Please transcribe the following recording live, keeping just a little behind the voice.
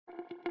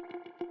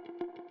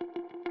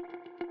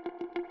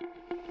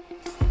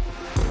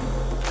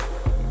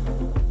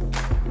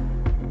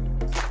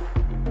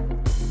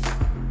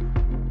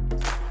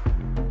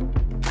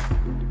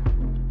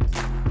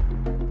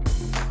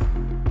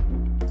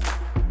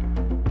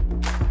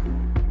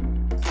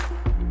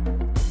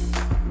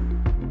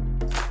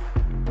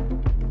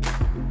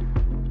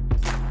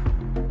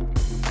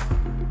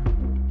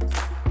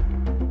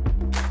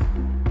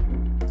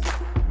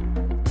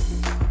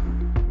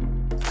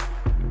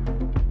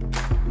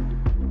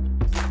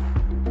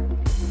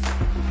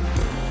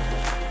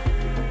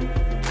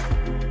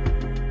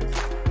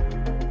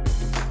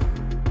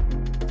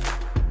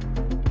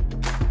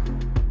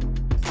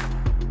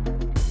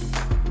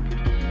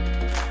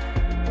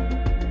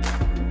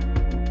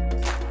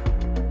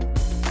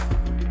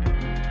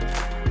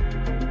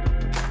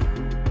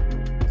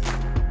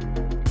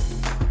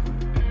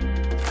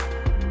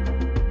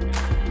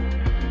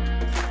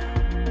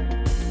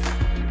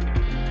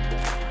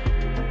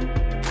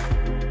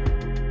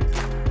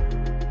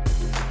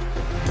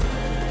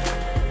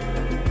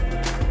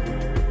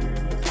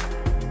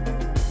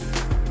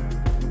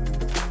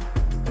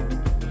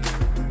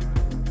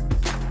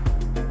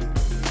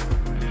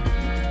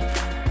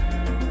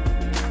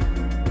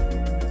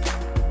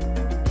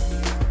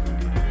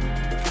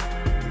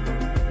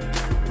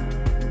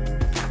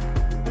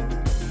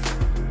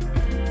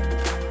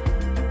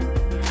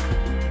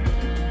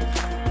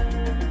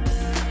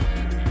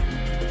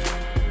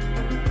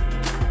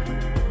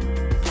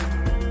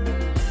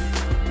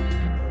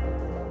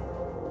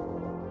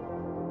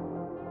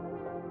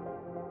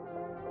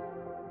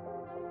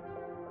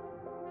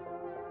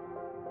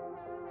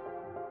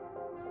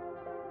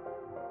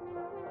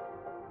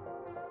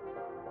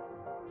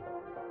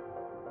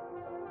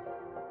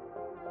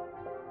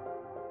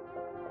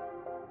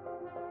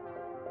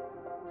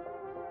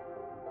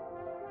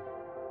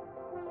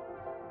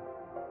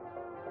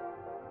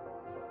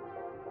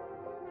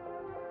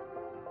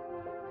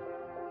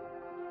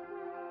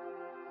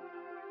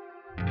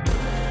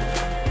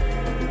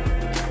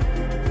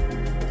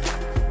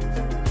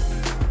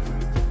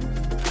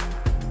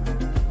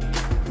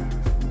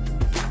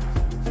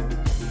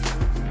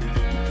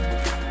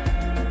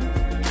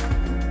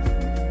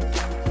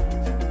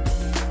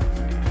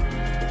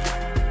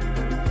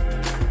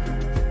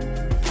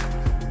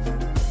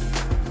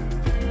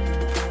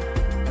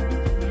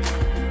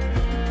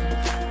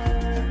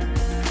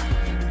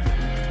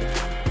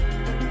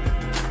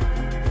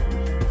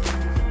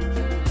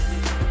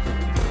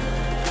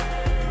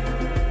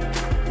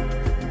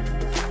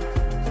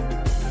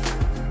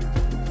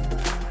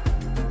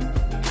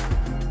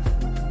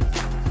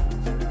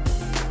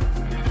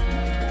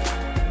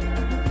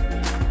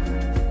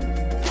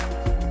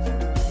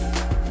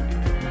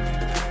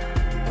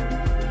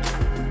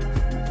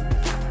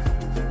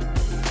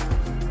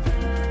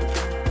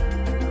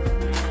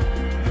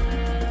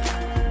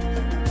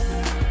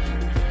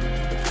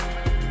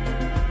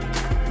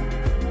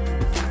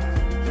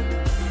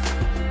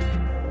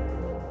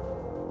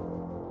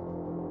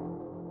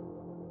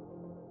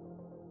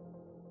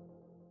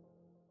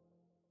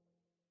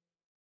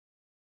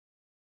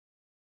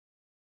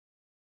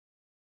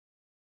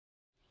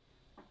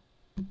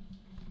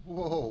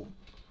Whoa.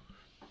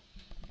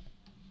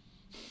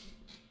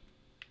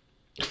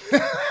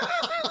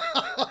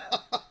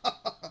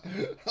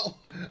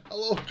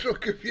 Hello,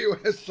 Truck of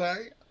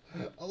USA.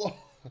 Hello.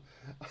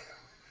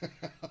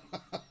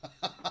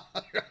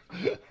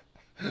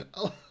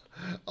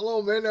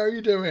 Hello, man. How are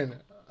you doing?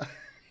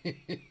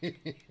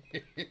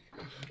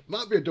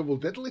 Might be a double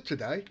diddly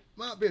today.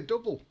 Might be a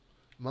double.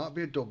 Might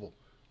be a double.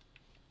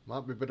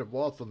 Might be a bit of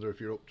War Thunder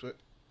if you're up to it.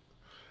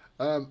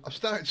 I've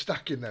started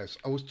stacking this.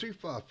 I was too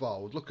far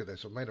forward. Look at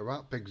this. I've made a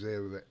rat pig's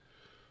ear of it.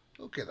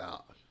 Look at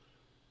that.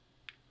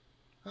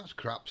 That's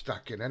crap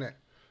stacking, isn't it?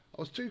 I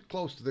was too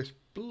close to this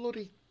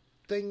bloody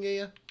thing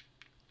here.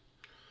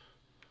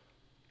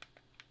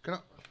 Can I...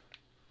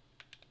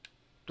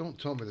 Don't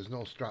tell me there's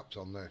no straps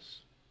on this.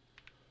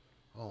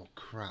 Oh,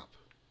 crap.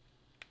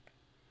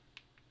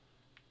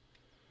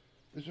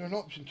 Is there an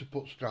option to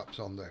put straps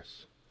on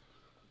this?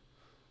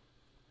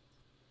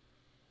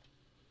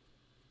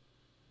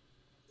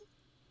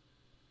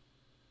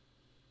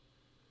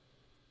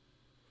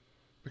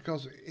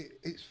 Because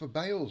it's for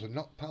bales and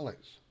not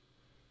pallets.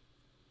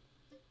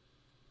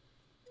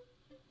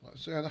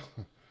 Let's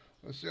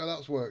see how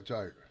that's worked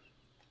out.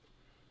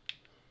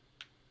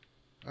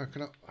 How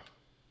can I...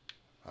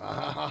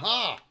 Ah ha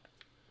ha!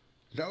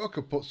 Now I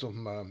could put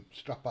some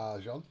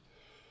strappage on.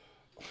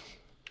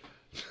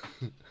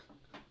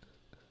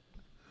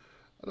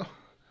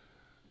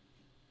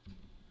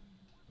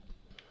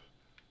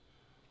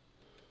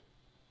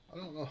 I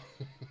don't know.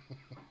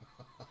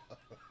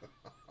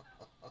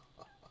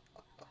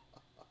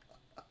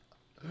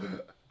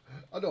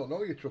 I don't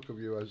know, you Truck of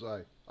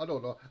USA. I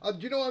don't know. Do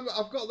you know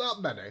I've got that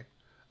many?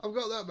 I've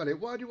got that many.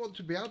 Why do you want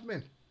to be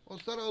admin?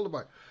 What's that all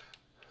about?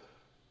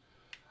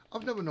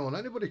 I've never known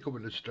anybody come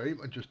in the stream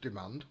and just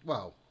demand.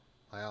 Well,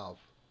 I have.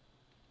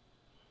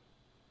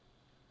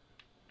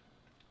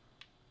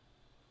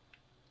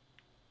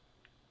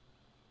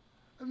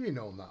 Have you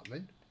known that,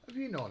 Min? Have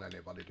you known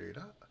anybody do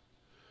that?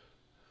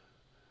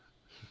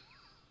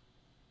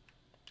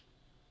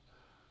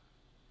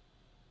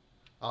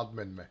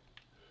 Admin me,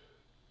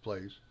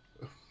 please.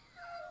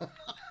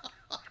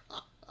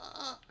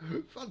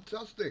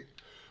 Fantastic.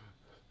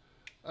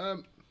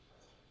 I've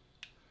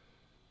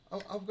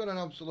got an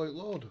absolute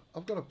load.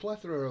 I've got a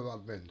plethora of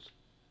admins.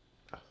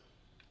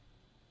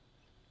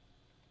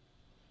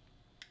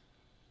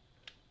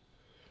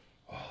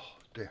 Oh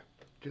dear.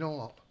 Do you know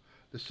what?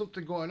 There's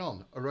something going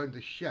on around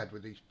this shed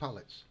with these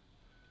pallets.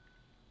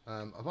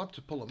 I've had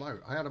to pull them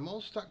out. I had them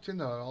all stacked in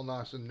there all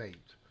nice and neat.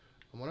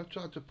 And when I've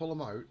tried to pull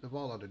them out, they've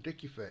all had a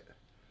dicky fit.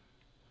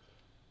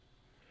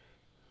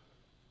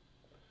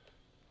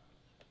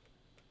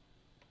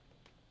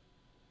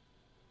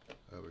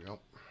 There we go.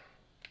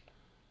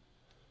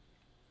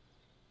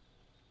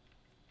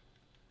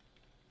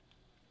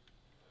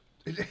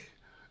 Is it?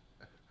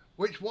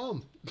 Which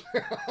one?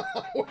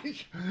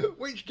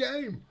 which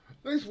game?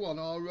 This one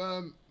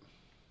or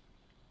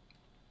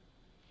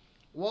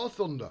War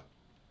Thunder?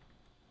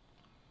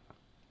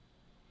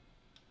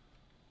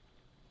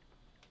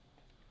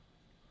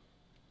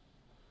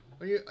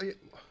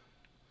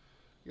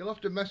 You'll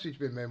have to message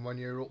me, man, when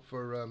you're up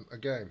for a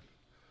game.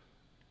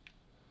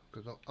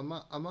 Because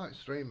I might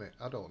stream it.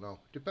 I don't know.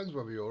 Depends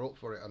whether you're up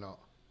for it or not.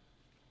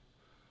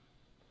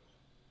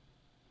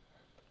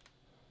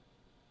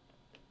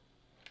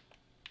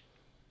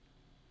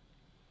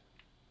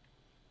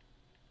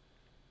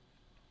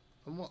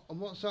 And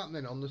what's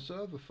happening on the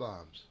server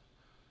farms?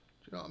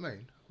 Do you know what I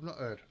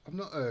mean? I've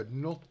not heard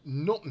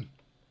nothing.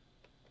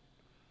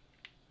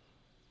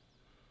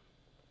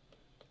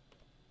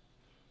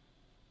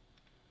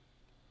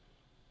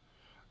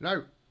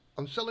 Now,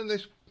 I'm selling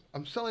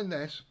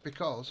this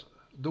because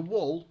the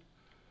wool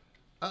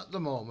at the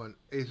moment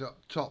is at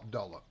top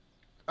dollar.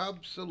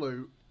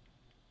 Absolute,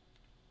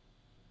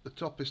 the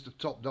toppest of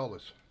top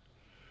dollars.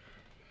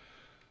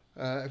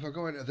 If I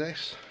go into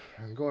this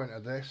and go into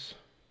this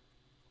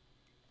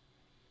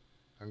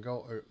and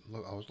go to,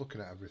 look, I was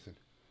looking at everything.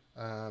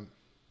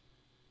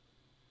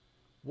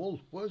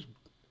 Wool, where's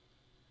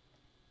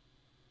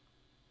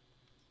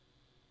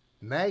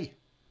May,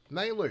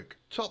 Luke,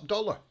 top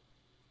dollar.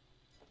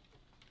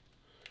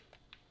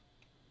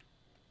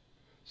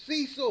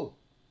 Cecil.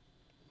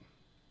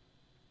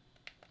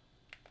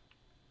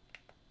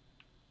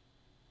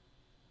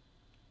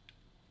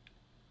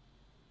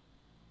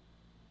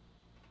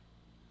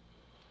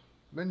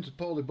 Minn's a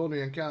poorly bunny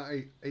and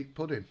can't eat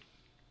pudding.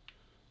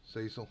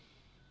 Cecil.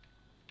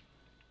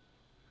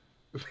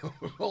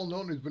 We've all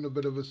known he's been a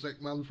bit of a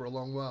sick man for a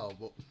long while,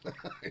 but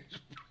he's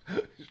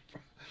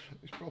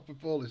proper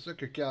poorly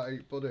sick and can't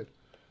eat pudding.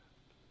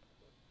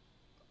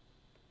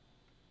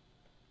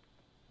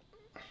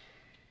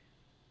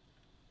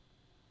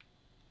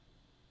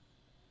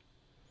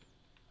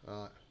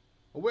 Right.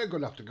 Well, we're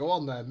going to have to go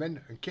on there,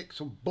 Minn, and kick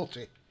some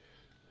butty.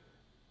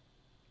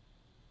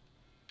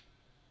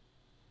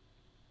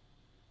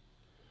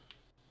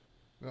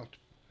 We have to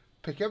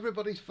pick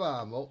everybody's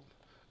farm up,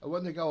 and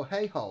when they go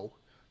hey ho,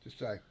 just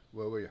say,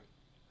 where were you?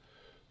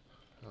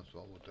 That's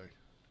what we'll do.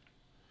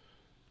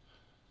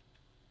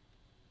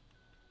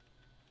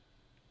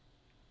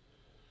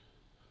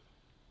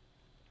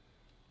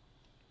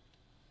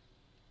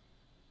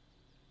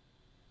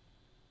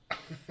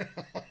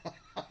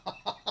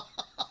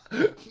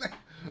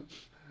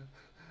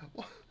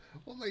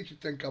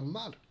 Makes you think I'm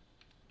mad.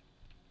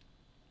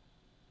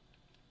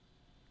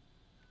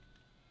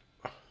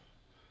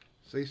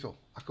 Cecil,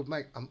 I could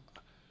make...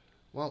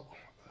 well,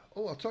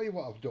 oh, I'll tell you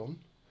what I've done.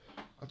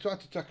 I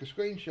tried to take a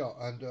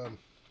screenshot and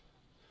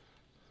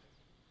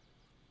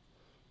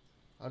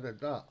I did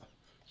that.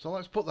 So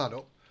let's put that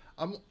up.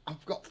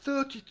 I've got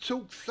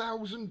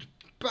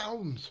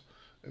 £32,000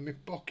 in my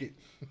pocket,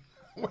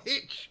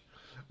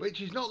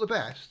 which is not the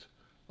best.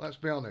 Let's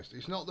be honest,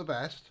 it's not the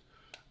best.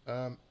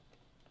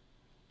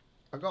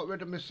 I got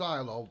rid of my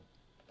silo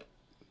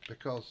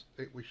because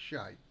it was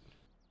shite,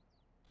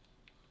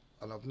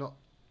 and I've not.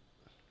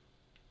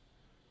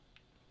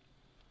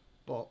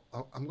 But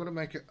I'm gonna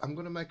make it. I'm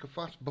gonna make a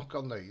fast buck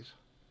on these.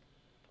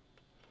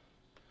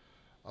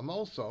 I'm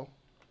also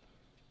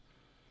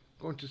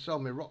going to sell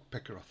my rock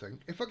picker. I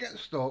think if I get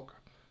stuck,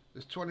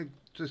 there's 20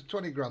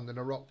 grand in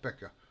a rock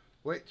picker,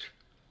 which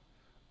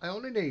I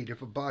only need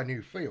if I buy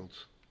new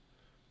fields.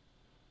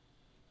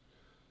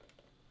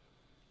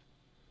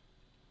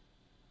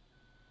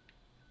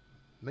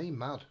 Me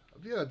mad.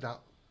 Have you heard that?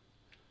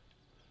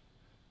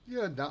 You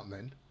heard that,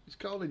 man? He's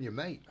calling you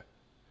mate.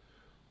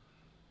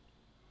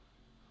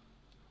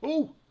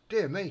 Oh,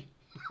 dear me.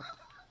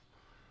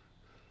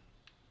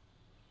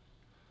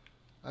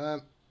 I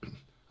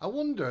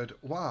wondered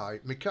why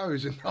my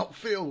cows in that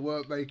field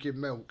weren't making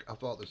milk. I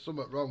thought there's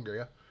something wrong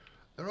here.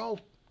 They're all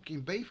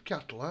fucking beef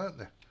cattle, aren't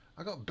they?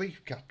 I got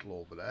beef cattle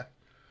over there.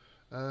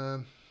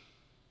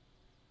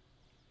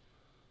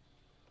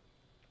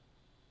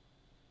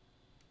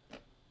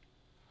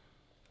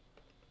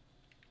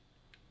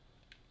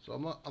 So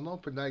I'm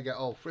hoping they get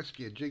all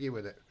frisky and jiggy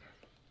with it.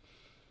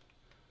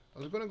 I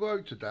was going to go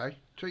out today,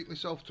 treat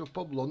myself to a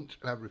pub lunch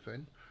and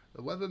everything.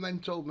 The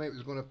weathermen told me it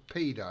was going to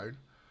pee down.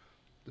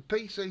 The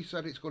PC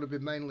said it's going to be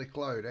mainly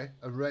cloudy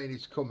and rain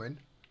is coming.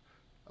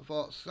 I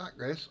thought, sack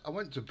this. I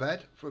went to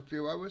bed for a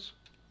few hours.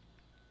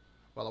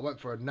 Well, I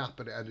went for a nap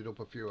and it ended up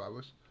a few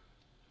hours.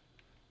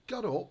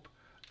 Got up,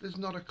 there's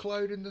not a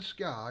cloud in the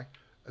sky.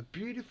 A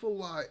beautiful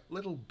light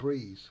little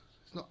breeze.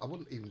 It's not. I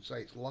wouldn't even say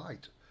it's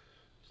light.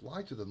 It's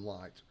lighter than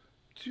light.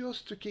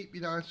 Just to keep you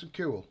nice and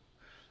cool.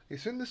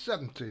 It's in the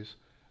 70s.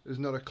 There's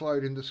not a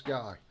cloud in the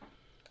sky.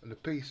 And the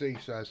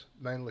PC says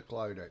mainly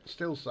cloudy.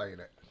 Still saying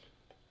it.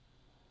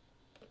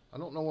 I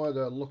don't know where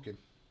they're looking.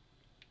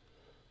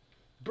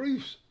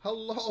 Bruce,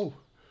 hello.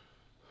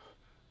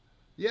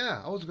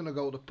 Yeah, I was going to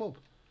go to the pub.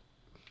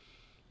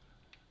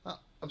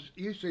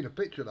 You've seen a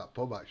picture of that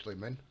pub actually,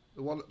 Min.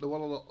 The one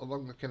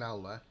along the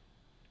canal there.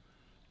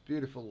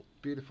 Beautiful,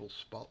 beautiful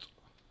spot.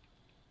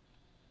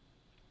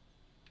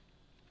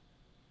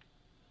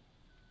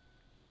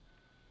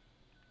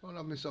 I'll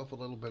have myself a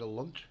little bit of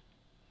lunch.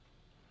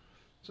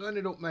 So I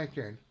ended up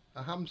making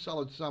a ham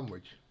salad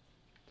sandwich.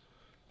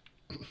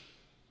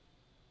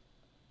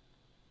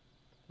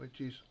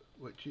 which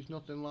is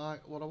nothing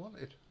like what I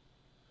wanted.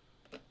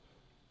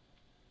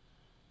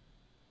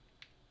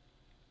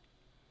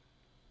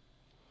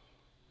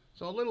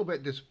 So a little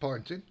bit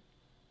disappointing.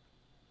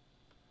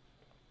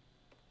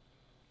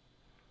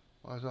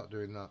 Why is that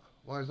doing that?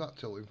 Why is that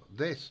tilting?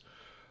 This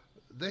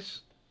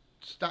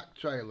stack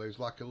trailer is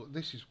like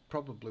this is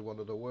probably one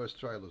of the worst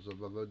trailers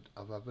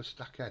I've ever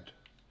stacked.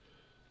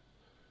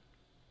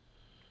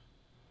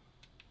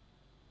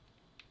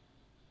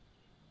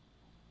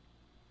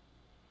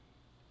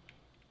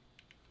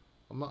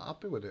 I'm not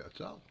happy with it at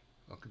all,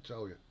 I can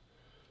tell you.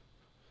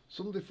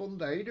 Sunday fun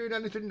day. You doing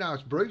anything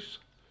nice, Bruce?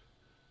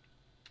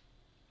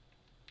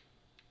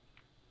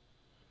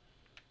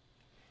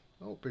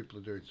 I hope people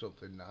are doing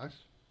something nice.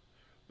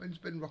 Minn's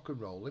been rock and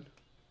rolling.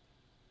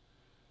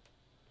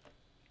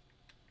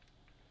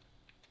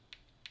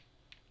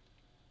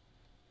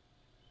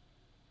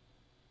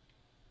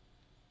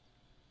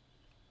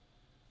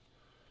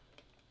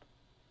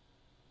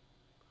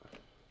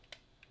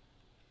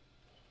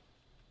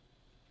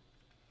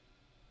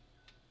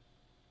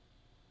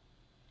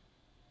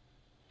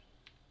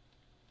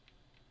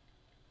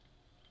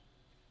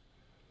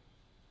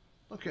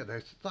 Look at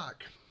this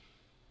stack.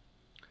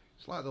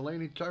 It's like the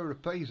leaning tower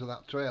of peas of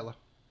that trailer.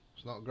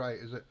 It's not great,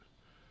 is it?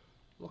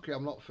 Lucky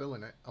I'm not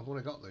filling it. I've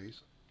only got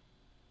these.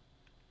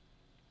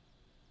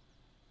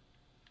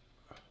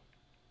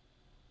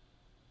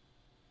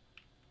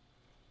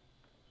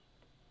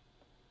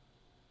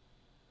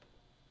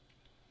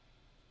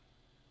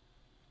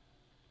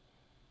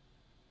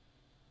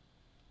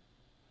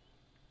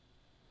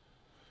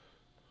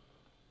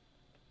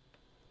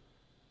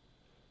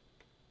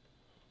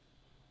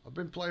 I've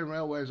been playing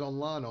Railways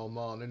Online all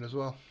morning as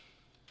well.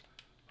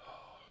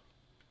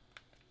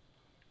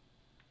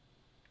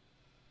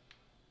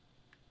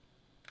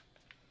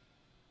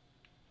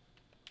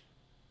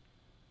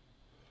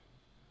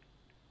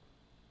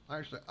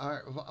 I've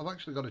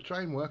actually got a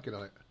train working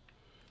on it,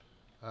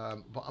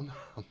 but I'm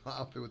not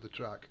happy with the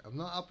track. I'm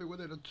not happy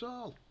with it at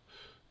all.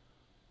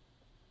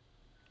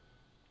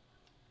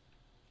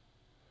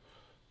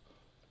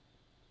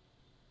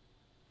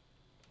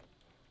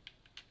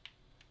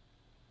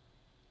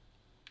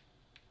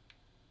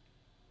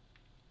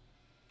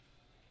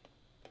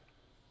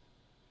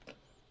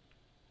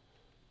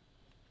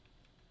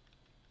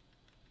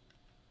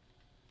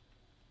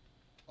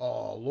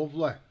 Oh,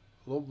 lovely,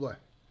 lovely.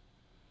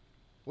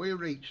 We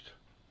reached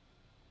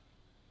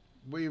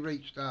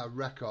our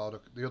record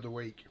the other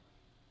week.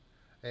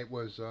 It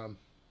was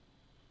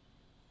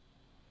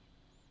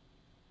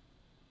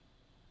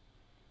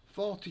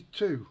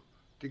 42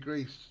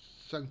 degrees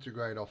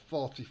centigrade or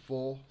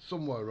 44,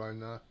 somewhere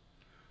around there.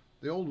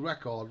 The old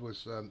record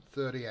was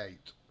 38.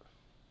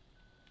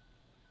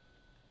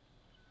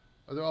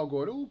 And they're all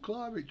going, oh,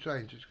 climate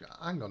change.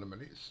 Hang on a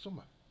minute, it's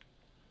summer.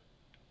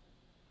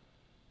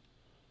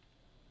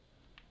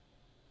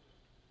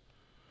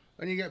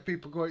 And you get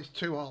people going, it's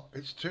too hot,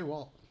 it's too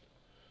hot.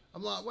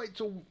 I'm like, wait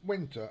till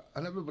winter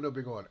and everybody will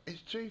be going,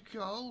 it's too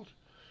cold.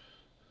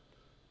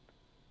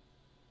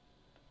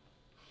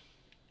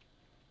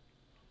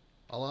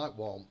 I like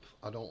warmth,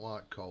 I don't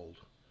like cold.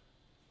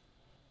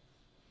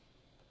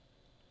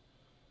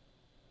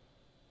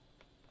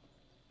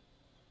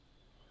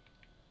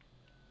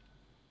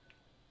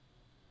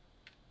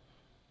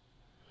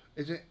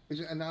 Is it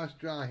a nice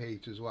dry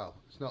heat as well?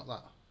 It's not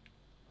that.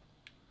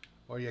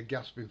 Or you're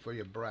gasping for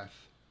your breath.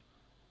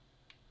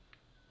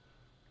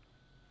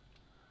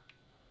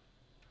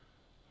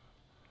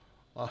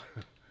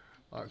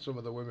 Like some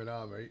of the women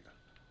I meet.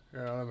 You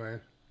know what I mean?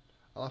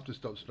 I'll have to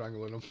stop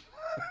strangling them.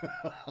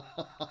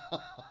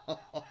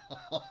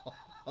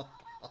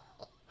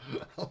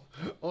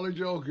 Only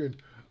joking.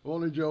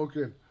 Only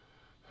joking.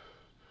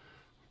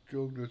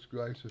 Goodness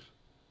gracious.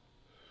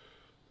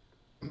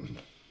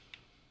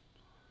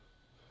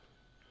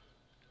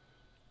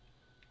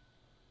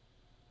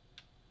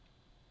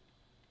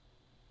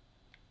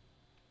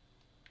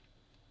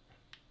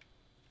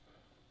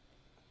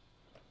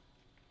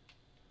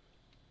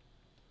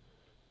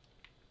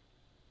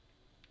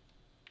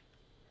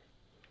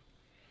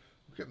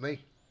 Look at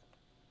me.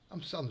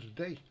 I'm Sandra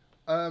D.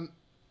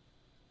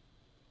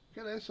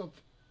 Get this,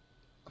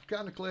 I've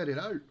kind of cleared it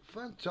out.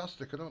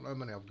 Fantastic. I don't know how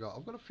many I've got.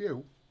 I've got a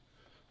few.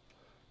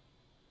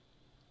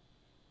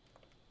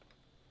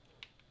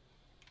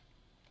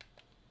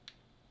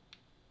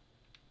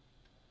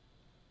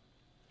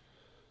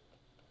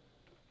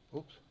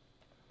 Oops.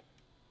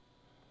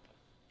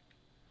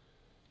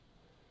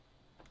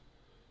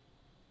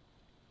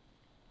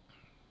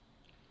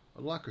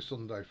 I'd like a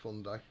Sunday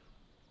fun day.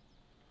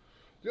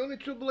 The only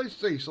trouble is,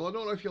 Cecil, I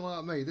don't know if you're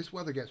like me, this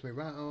weather gets me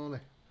right on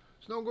it.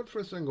 It's no good for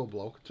a single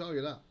bloke, I tell you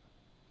that.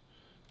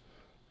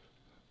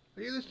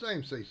 Are you the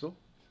same, Cecil?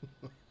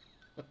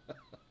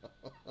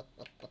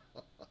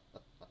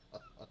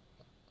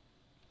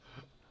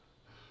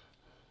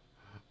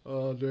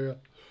 Oh dear.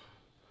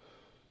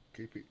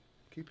 Keep it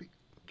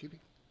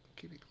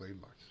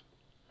clean, Max.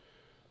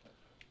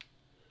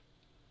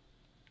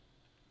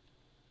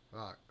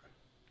 Right.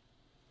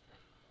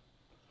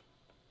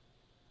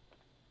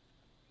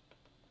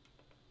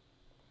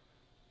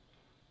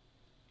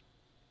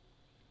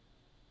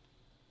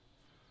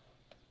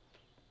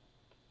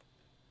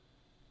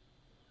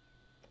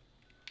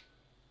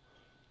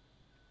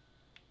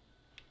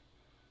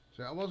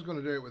 See, I was going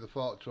to do it with a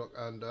fork truck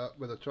and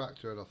with a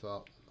tractor, and I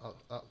thought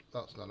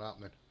that's not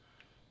happening.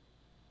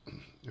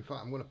 In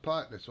fact, I'm going to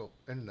pipe this up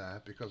in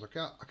there because I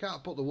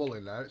can't put the wool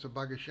in there. It's a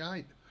bag of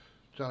shite.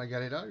 Trying to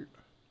get it out.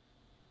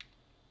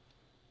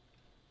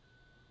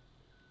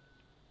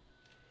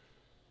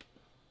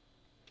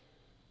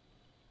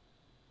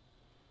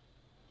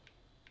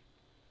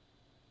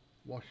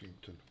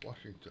 Washington.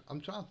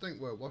 I'm trying to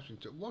think where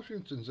Washington.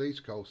 Washington's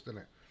East Coast, isn't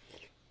it?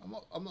 I'm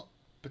not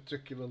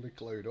particularly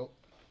clued up.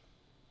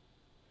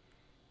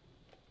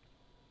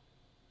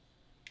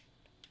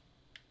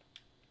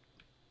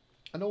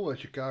 I know where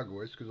Chicago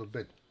is because I've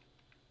been.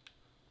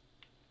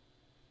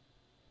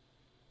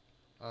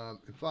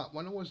 In fact,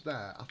 when I was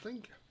there, I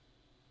think.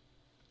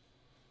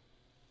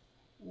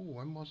 Oh,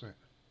 when was it?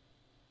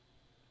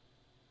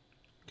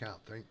 Can't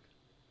think.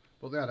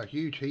 But they had a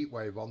huge heat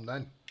wave on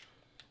then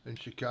in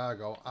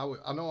Chicago.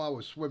 I know I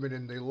was swimming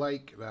in the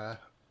lake there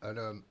at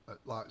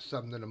like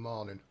 7 in the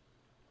morning,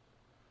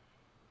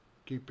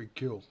 keeping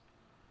cool.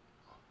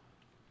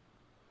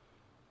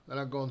 Then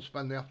I'd go and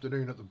spend the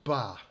afternoon at the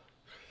bar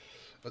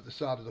at the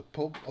side of the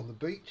pub on the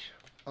beach.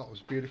 That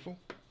was beautiful.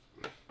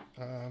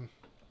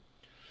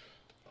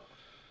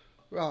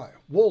 Right,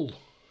 wool.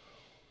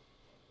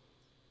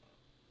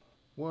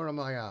 Where am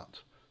I at?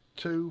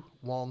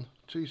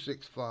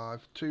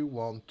 21265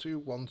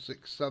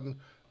 212167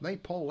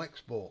 Maypole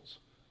exports,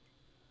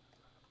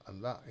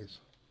 and that is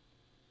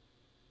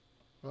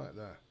right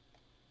there.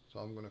 So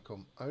I'm going to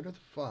come out of the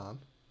farm,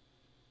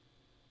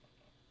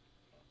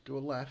 do a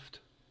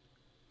left,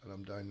 and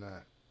I'm down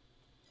there.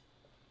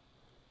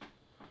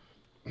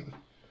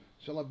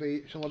 Shall I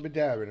be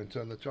daring and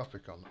turn the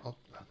traffic on?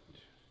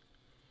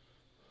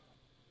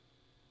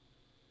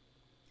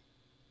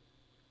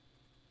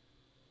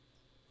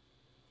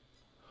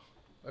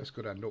 This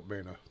could end up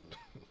being a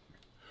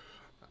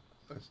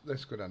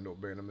this could end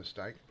up being a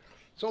mistake.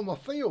 So my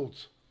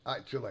fields,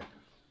 actually,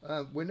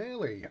 we're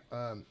nearly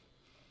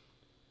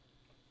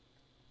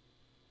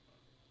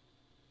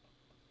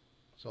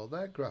so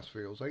they're grass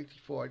fields.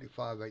 84,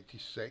 85,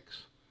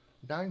 86,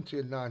 90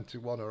 and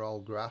 91 are all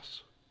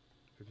grass.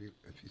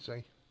 if you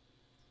see.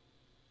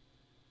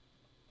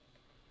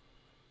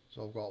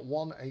 So I've got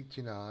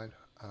 189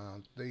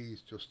 and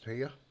these just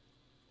here.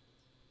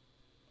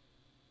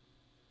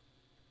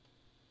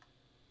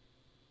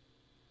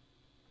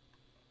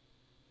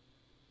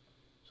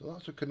 So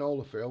that's a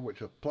canola field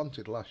which I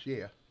planted last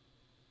year.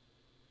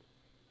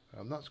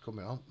 And that's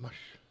coming on.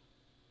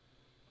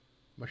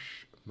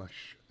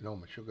 No,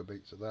 my sugar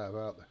beets are there,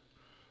 aren't they?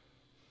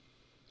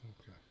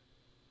 Okay.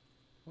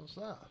 What's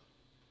that?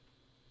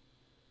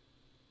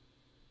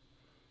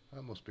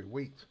 That must be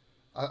wheat.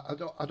 I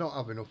don't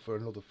have enough for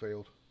another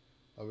field.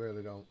 I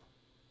really don't.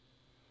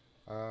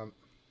 I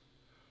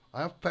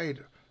have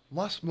paid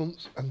last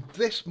month's and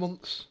this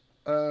month's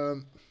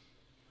loan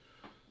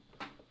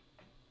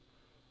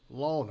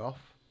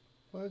off.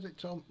 Where does it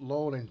tell me?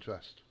 Loan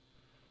interest?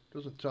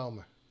 Doesn't tell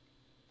me.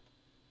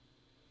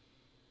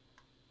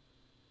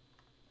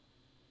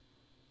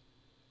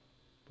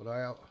 But I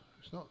have.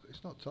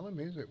 It's not telling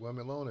me, is it? Where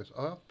my loan is?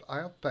 I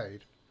have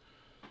paid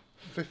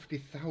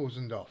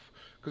 50,000 off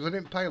because I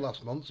didn't pay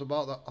last month. So I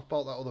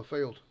bought that other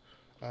field,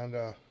 and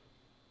the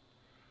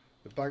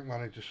bank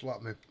manager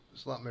slapped me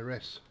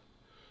wrist.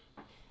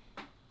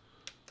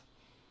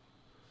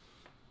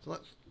 So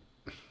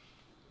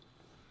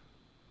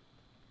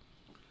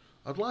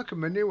I'd like a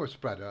manure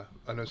spreader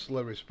and a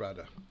slurry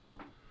spreader.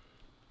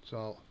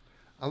 So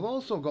I've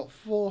also got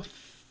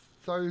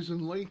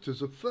 4,000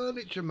 litres of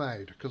furniture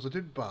made because I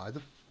did buy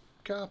the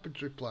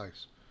carpentry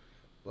place,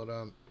 but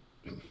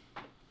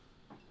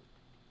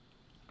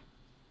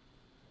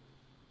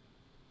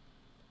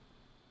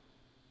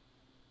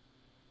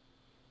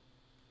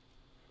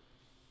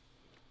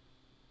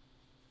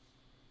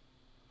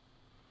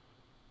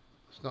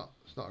it's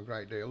not a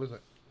great deal, is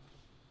it?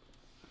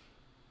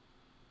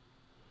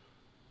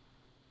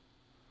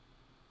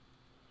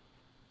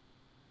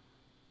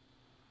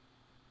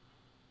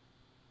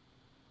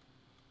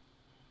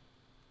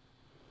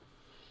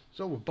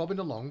 So we're bobbing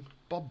along,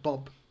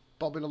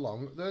 bobbing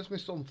along. There's my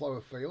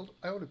sunflower field.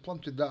 I only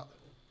planted that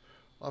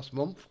last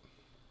month.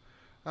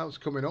 Now it's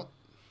coming up.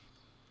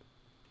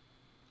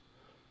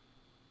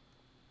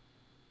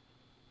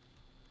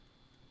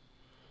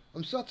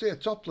 I'm sat here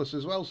topless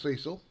as well,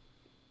 Cecil.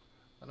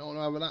 I don't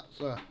know whether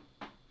that's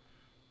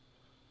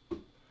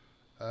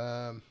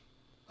I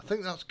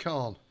think that's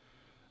corn.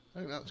 I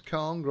think that's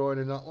corn growing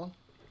in that one.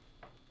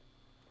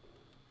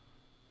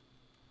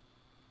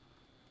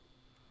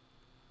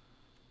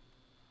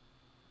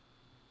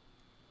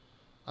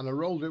 And I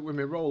rolled it with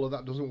my roller.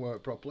 That doesn't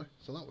work properly,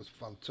 so that was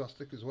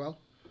fantastic as well.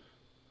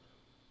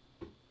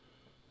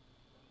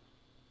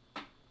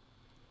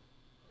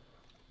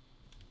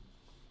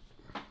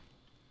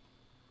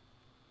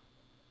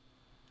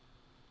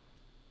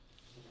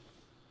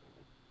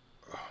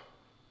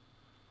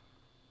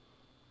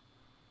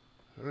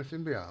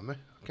 Anything behind me?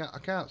 I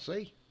can't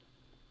see.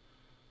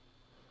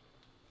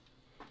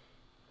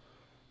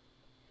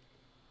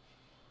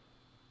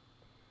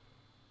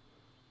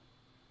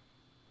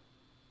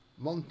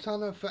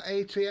 Montana for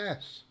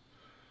ATS.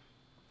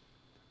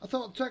 I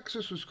thought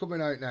Texas was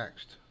coming out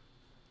next.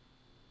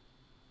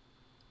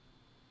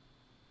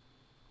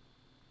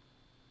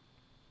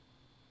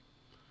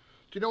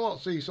 Do you know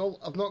what, Cecil?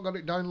 I've not got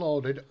it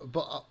downloaded,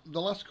 but the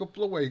last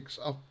couple of weeks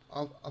I've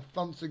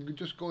fancied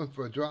just going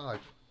for a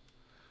drive.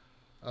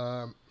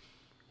 And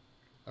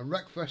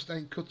Wreckfest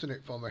ain't cutting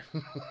it for me.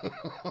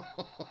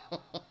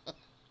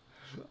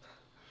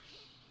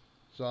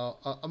 So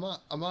I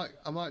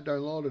might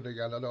download it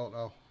again. I don't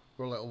know,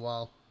 for a little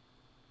while.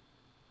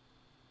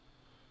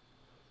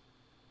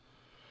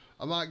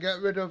 I might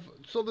get rid of.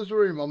 So there's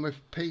room on my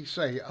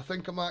PC. I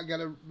think I might get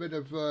rid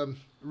of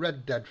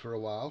Red Dead for a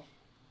while.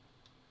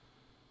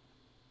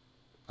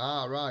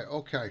 Ah, right.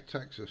 Okay,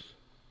 Texas.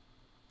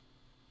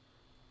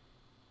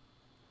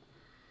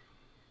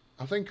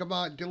 I think I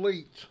might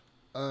delete,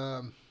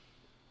 uninstall,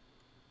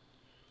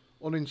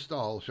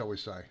 shall we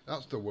say.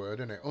 That's the word,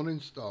 isn't it?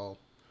 Uninstall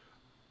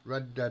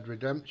Red Dead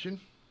Redemption.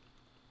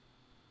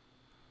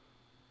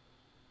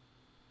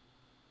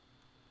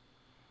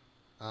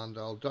 And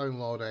I'll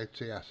download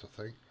ATS, I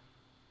think.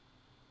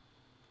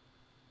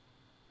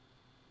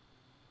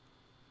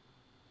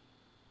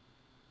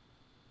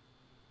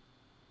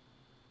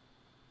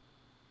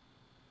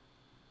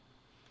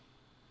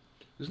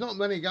 There's not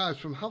many guys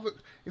from HAVOC.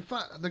 In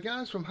fact, the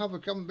guys from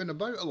HAVOC haven't been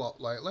about a lot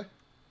lately.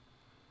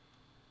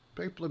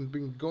 People have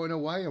been going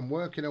away and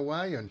working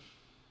away and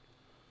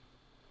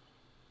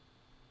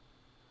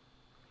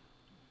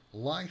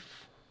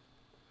life.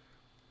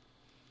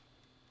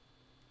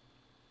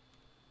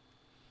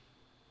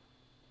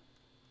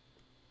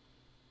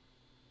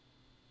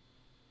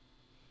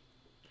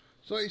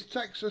 So it's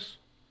Texas.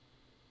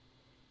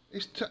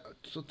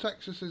 So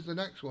Texas is the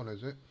next one,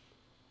 is it?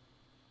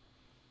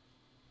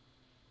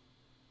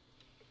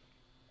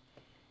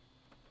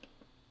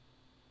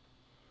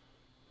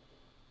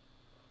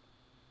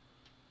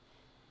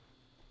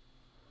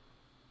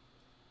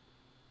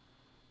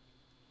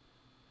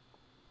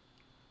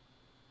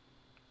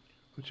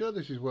 I'm sure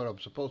this is where I'm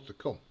supposed to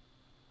come,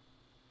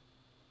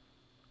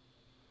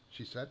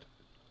 she said.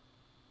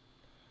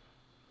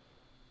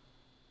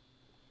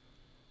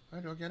 How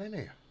do I get in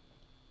here?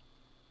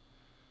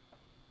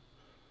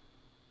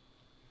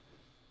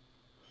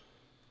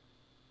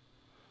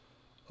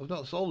 I've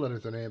not sold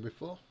anything here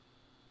before.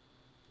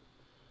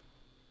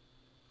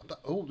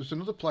 Oh, there's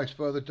another place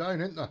further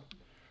down, isn't there?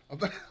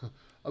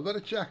 I better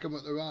check I'm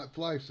at the right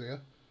place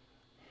here.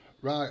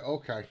 Right,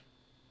 okay.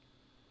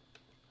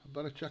 I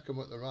better check I'm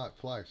at the right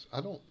place.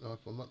 I don't know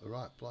if I'm at the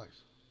right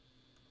place.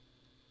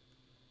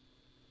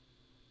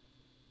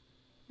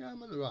 Yeah,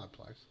 I'm at the right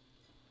place.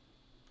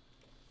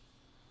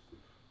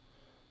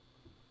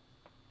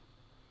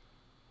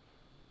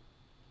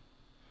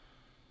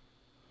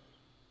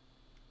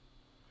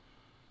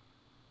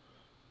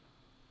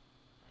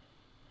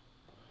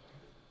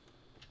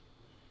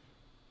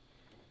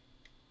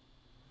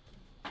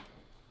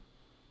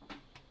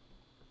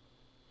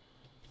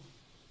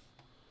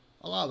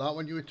 I like that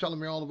when you were telling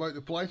me all about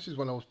the places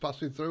when I was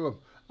passing through them.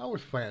 That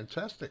was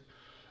fantastic.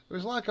 It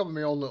was like having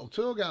my own little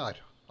tour guide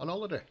on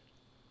holiday.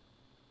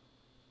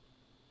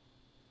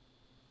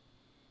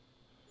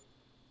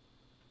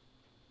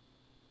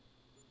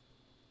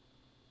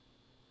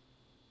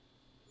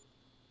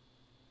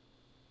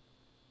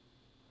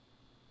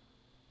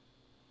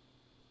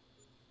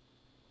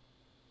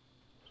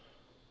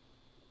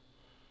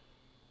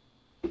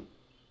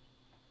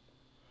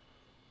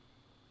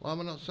 Why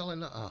am I not selling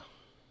that? Ah.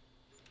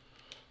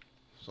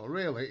 So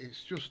really,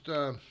 it's just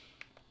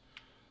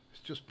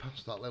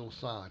past that little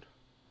side.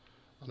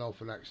 I know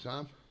for next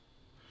time.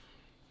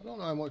 I don't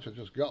know how much I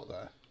just got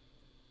there.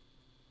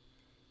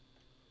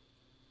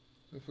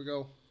 So if we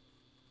go,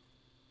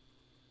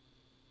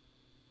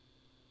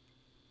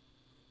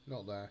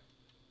 not there.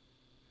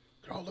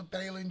 Got all the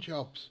baling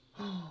jobs.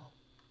 I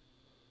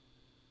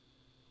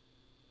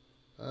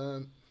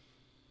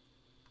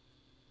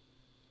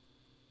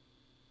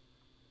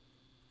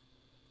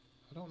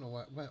don't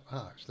know where.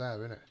 Ah, it's there,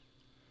 isn't it?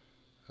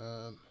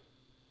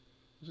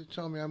 Does it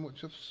tell me how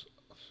much I've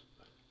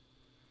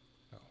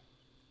no.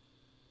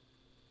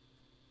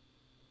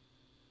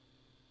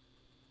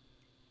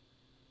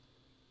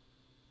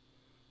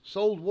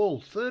 Sold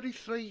wool,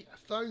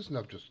 33,000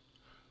 I've just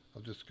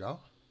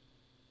got.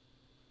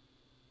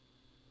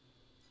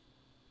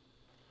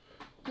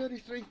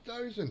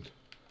 33,000.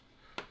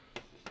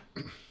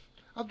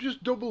 I've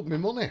just doubled my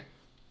money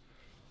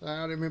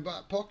out in my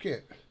back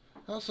pocket.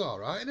 That's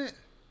alright, isn't it?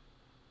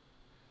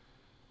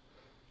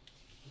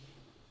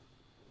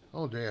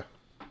 Oh dear.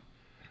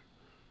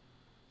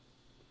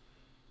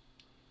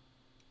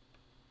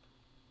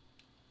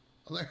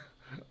 I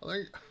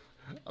think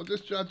I've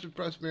just tried to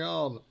press me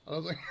on, and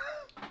I think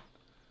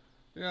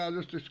yeah, I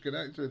just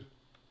disconnected.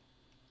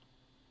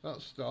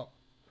 That's stopped.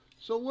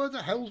 So where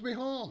the hell's my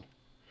horn?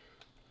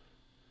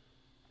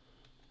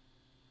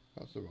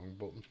 That's the wrong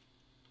button.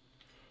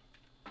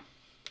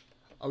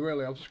 I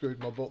really have screwed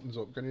my buttons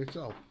up, can you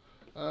tell?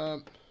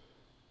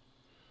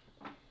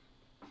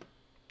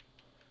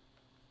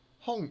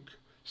 Honk.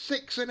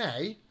 6 and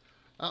A?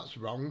 That's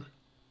wrong.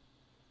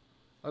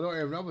 I don't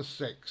even have a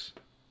 6.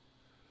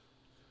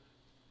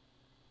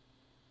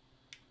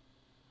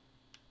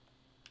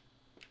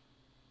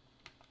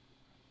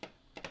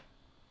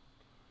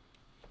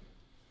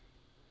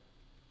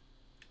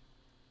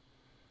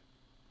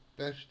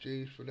 Best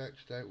cheese for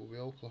next state will be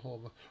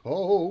Oklahoma.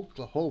 Oh,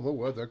 Oklahoma,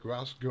 where the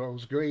grass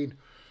grows green.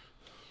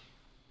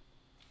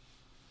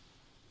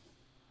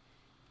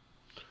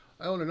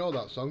 I only know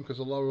that song because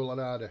of Laurel and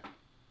Hardy.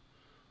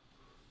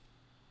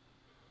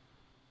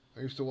 I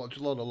used to watch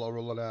a lot of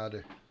Laurel and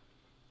Hardy.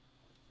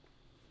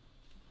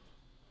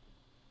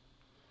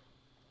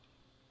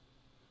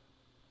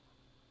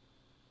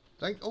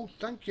 Thank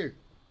you.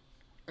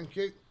 Thank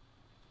you.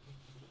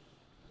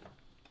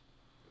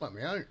 Let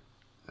me out.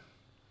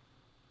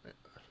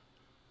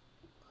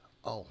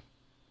 Oh.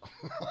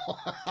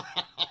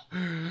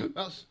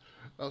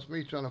 That's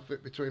me trying to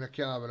fit between a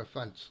car and a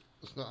fence.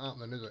 That's not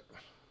happening, is it?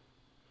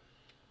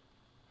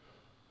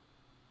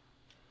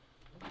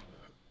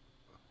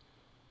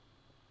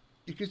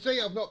 You can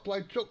see I've not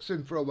played trucks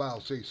in for a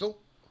while, Cecil.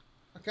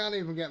 I can't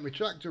even get my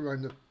tractor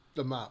around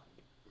the map.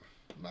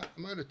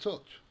 I'm out of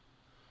touch.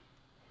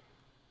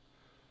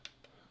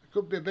 It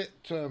could be a bit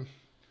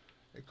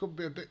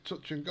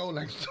touch and go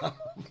next time.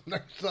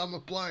 Next time I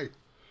play.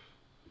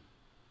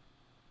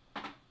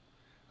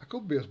 I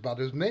could be as bad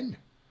as MINN.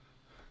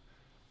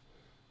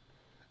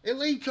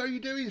 Elite, how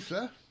you doing,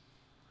 sir?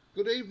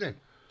 Good evening.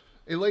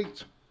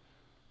 Elite,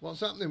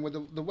 what's happening with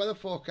the weather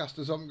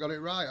forecasters? Haven't got it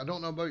right. I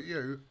don't know about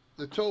you.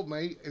 They told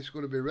me it's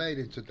going to be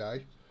raining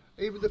today.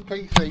 Even the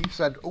PC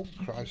said, oh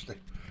Christy,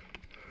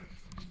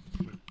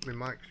 my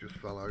mic just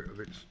fell out of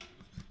its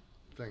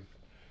thing.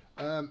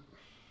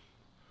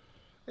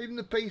 Even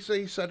the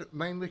PC said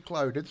mainly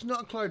cloudy. It's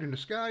not a cloud in the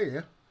sky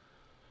here.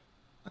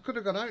 I could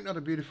have gone out and had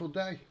a beautiful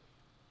day.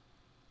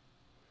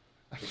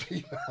 I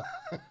see that.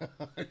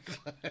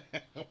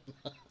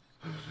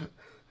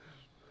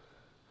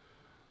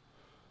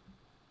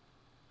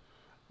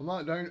 I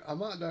might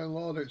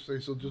download it,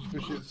 Cecil, just for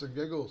shits and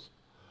giggles.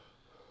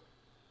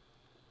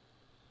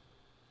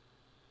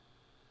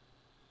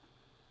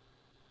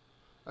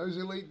 How's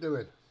Elite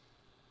doing?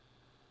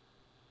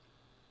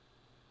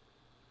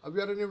 Have you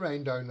had any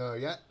rain down there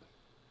yet?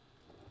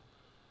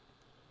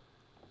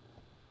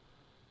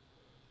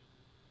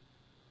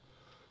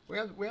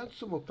 We had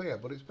some up here,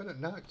 but it's been at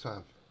night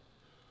time,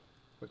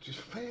 which is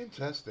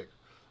fantastic.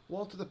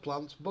 Water the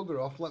plants,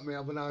 bugger off, let me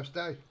have a nice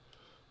day.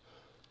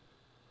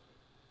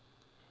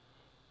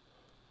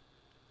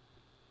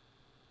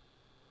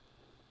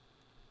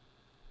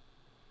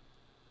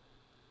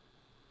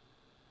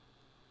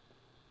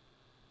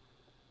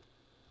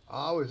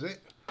 Oh, is it?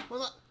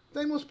 Well,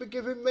 they must be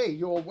giving me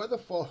your weather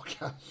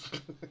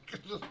forecast.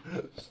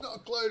 It's not a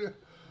cloud.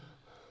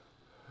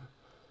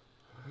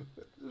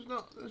 There's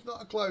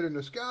not a cloud in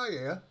the sky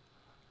here.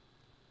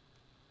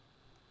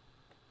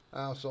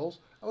 Arseholes.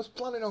 I was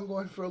planning on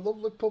going for a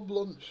lovely pub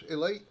lunch,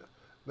 Elite.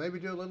 Maybe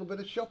do a little bit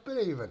of shopping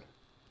even.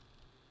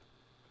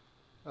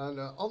 And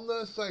on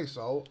their say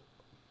so,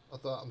 I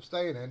thought I'm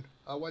staying in.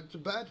 I went to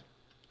bed.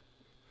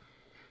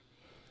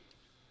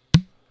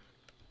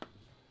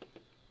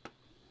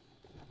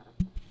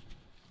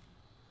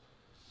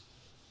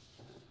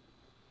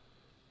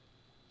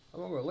 I'm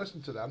not going to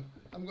listen to them.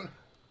 I'm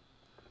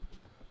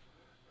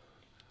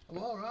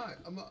alright.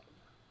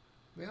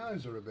 My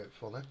eyes are a bit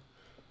funny.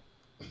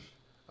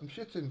 I'm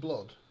shitting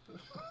blood.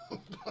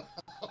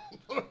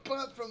 But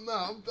apart from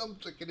that, I'm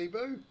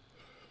tickety-boo.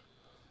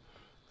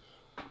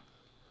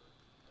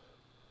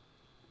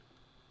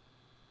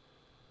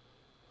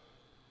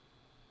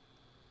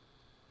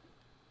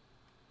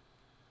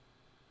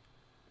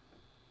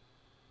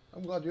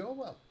 I'm glad you're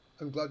well.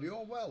 I'm glad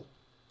you're well.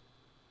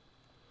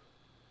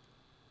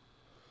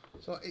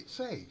 So it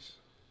says,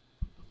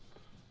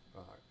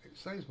 right, it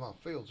says my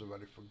fields are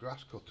ready for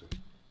grass cutting.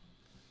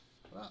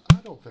 But I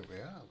don't think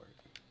they are.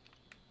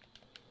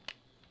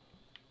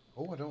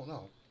 Oh, I don't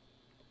know.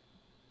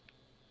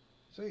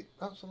 See,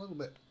 that's a little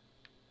bit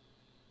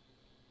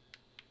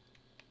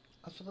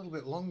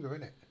longer,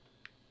 isn't it?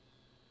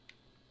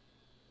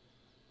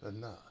 Than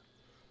that.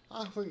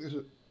 I think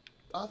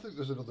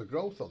there's another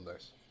growth on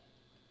this.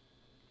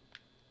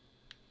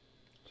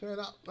 See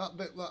that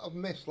bit that I've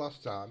missed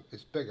last time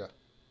is bigger.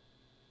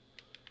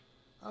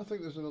 I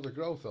think there's another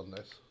growth on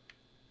this.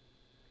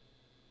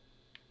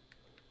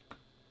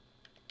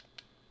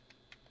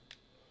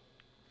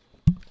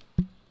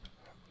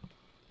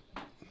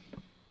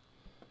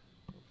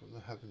 From the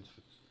heavens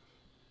for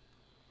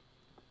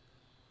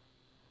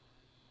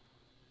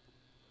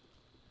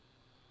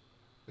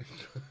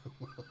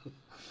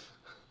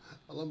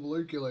I'll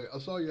unbelievably, I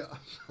saw you.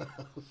 I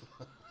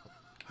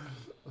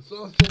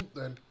saw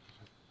something,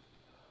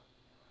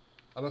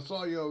 and I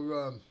saw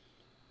your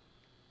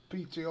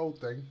PTO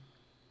thing.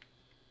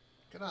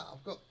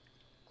 I've got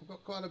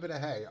quite a bit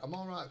of hay. I'm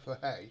all right for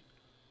hay.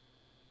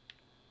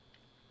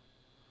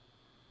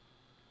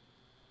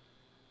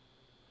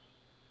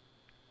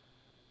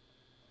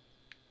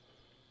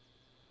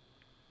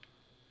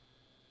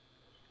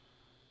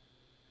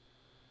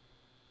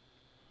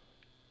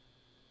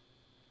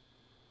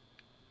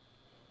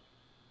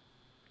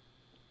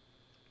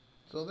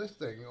 So this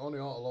thing only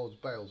auto-loads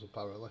bales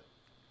apparently,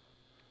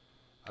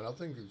 and I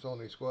think it's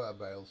only square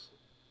bales.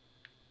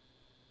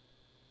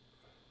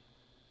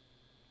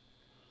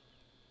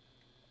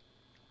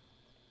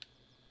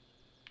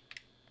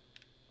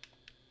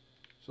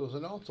 So as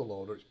an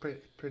autoloader, it's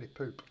pretty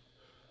poop,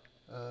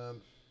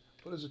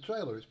 but as a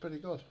trailer, it's pretty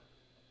good.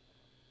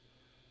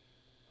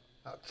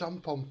 That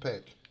tampon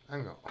pig.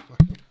 Hang on.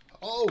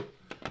 Oh,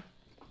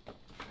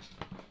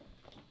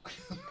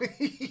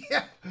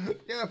 yeah.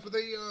 For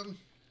the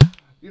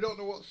you don't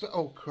know what.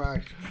 Oh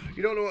Christ!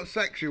 You don't know what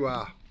sex you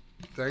are.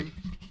 Thing.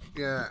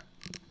 Yeah.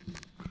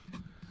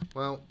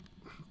 Well,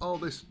 all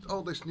this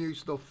new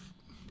stuff,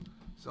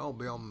 it's all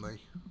beyond me.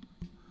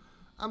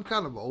 I'm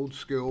kind of old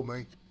school,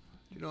 me.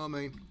 Do you know what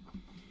I mean?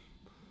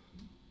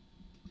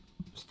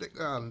 Stick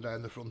the hand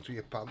down the front of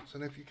your pants,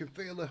 and if you can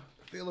feel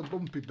a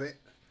bumpy bit,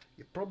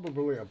 you're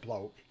probably a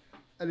bloke.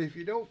 And if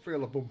you don't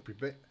feel a bumpy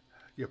bit,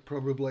 you're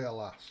probably a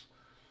lass.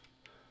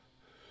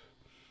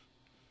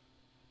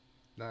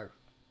 Now,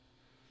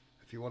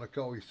 if you want to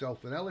call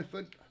yourself an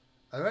elephant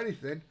or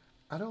anything,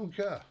 I don't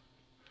care.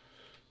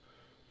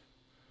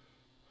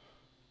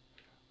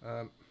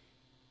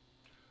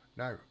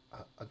 Now,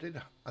 I did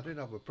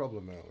have a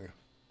problem earlier.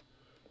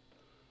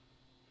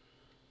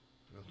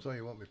 I'll tell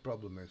you what my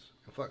problem is.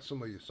 In fact,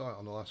 some of you saw it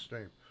on the last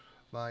stream.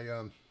 My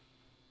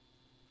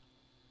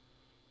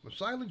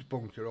silage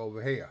bunker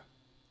over here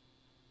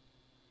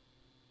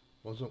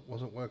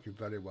wasn't working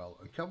very well,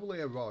 and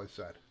Cavalier Roy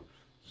said,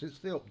 since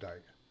the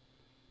update,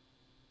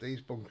 these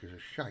bunkers are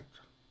shite.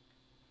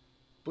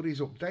 But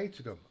he's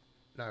updated them.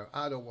 Now,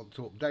 I don't want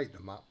to update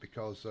them, Matt,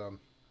 because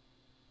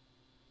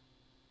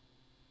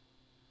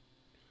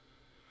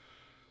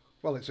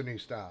well, it's a new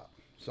start.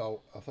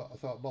 So I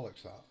thought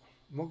bollocks that.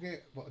 Muggy,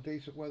 what a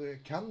decent weather.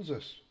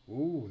 Kansas.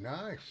 Ooh,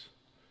 nice.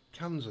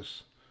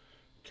 Kansas.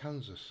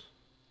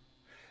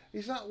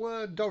 Is that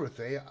where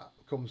Dorothy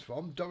comes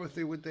from?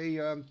 Dorothy with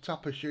the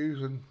tapper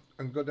shoes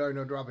and go down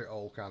a rabbit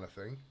hole kind of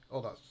thing?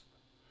 Oh, that's...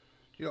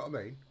 Do you know what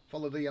I mean?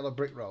 Follow the yellow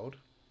brick road.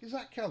 Is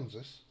that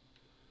Kansas?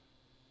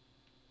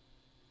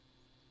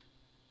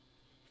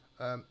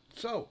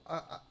 So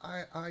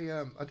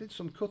I did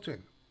some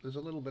cutting. There's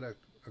a little bit of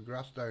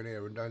grass down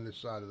here and down this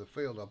side of the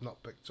field I've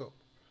not picked up,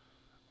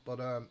 but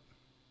I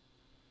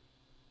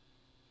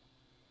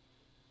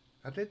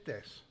did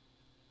this,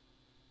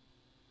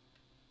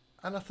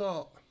 and I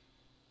thought,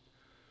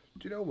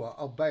 do you know what?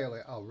 I'll bale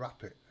it. I'll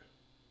wrap it.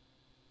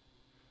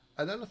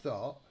 And then I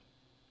thought,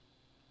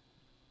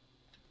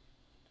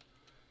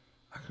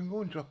 I can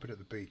go and drop it at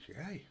the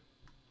BGA,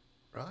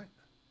 right?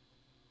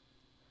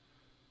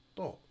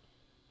 But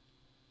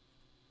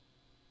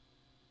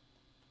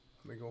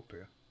let me go up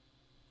here.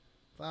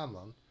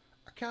 Farmland.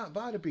 I can't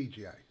buy the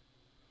BGA.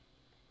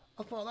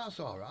 I thought that's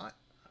all right.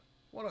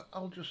 What?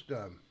 I'll just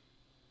that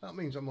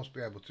means I must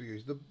be able to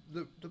use the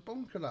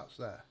bunker that's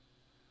there.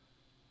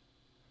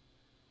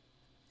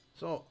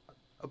 So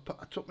I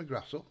took my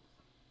grass up,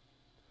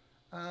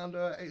 and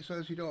it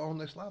says you don't own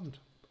this land.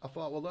 I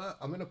thought, well, there,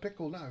 I'm in a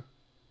pickle now.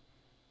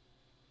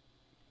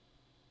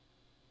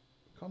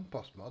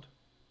 Compost mod.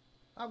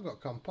 I've got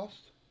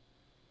compost.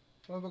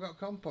 Where have I got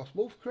compost?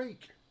 Wolf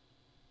Creek.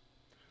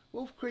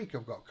 Wolf Creek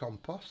I've got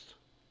compost.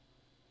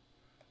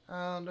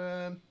 And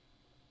let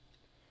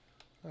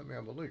me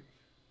have a look.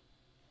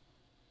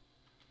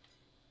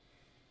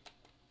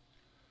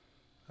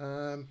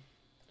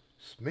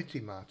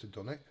 Smitty might have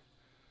done it.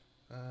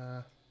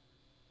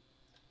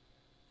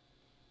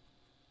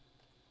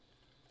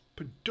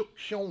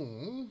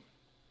 Production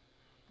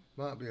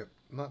might be a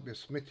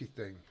Smitty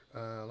thing.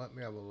 Let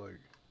me have a look.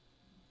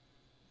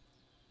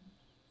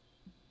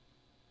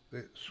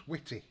 The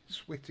Switty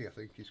I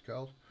think he's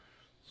called.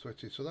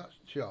 Switty. So that's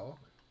chalk.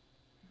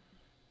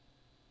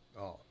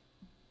 Oh,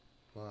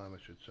 lime I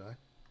should say.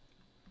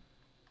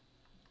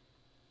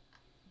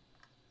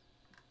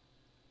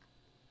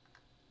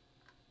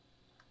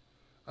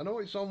 I know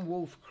it's on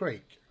Wolf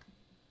Creek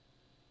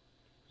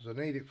because I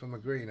need it for my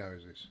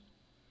greenhouses.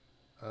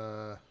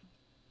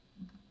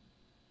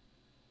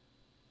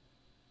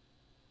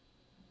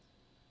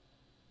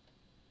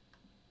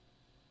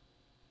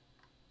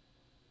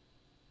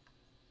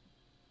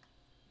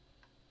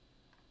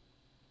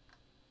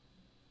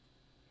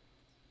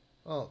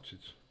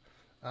 Orchards.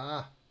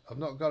 I've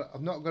not got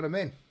them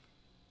in.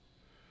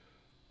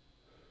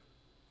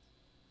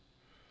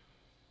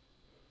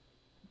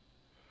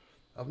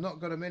 I've not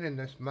got them in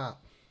this map,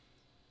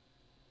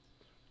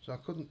 so I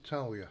couldn't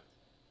tell you.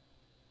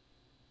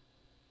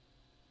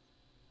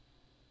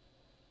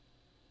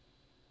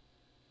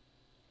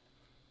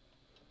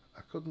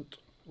 I couldn't.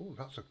 Oh,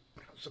 that's a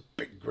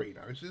big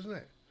greenhouse, isn't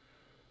it?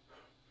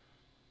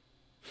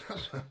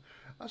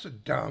 That's a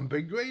damn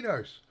big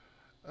greenhouse.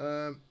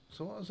 So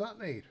what does that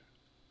need?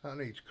 That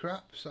needs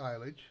crap,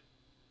 silage,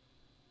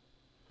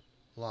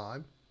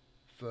 lime,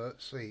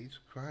 fert, seeds.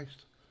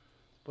 Christ,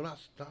 but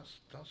that's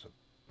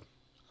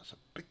a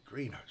big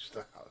greenhouse.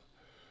 That.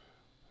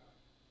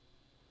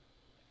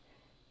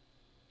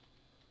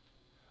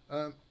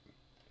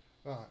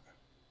 Right.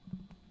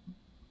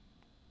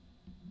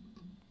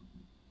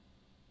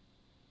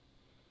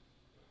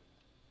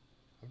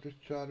 I've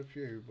just tried a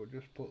few, but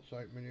just put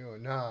like manure.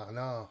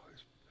 No.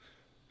 It's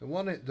the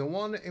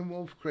one in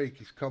Wolf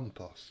Creek is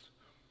compost.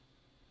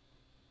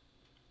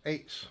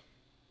 It's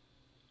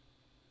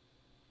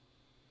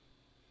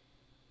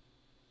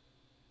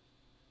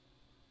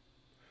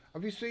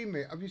Have you seen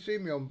me? Have you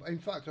seen me on? In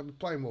fact, I'll be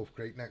playing Wolf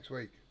Creek next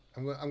week.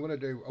 I'm going to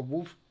do a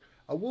Wolf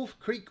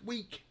Creek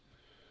week.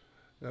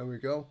 There we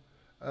go.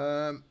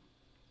 And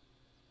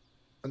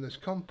there's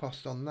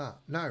compost on that.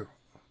 Now,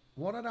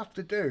 what I'd have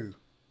to do.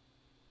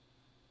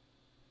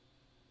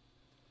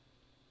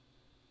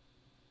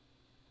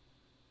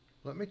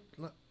 Let me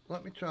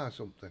try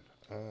something.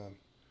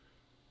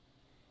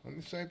 Let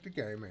me save the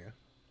game here.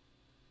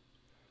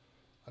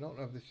 I don't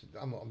know if this is,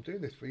 I'm doing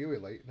this for you,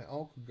 Elite, and it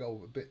all could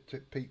go a bit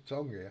Pete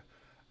Tong here.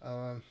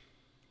 Right,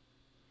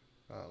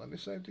 let me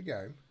save the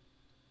game.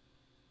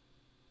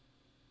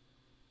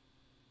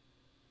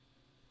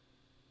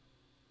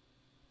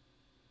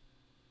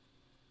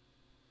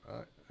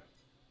 Right.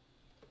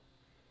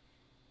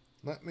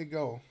 Let me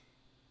go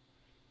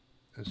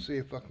and see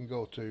if I can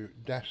go to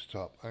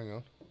desktop. Hang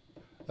on.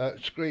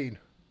 Screen.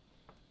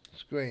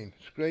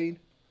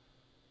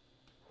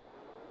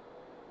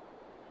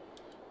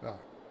 Right.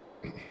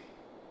 Let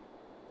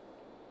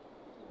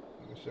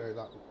me see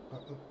that.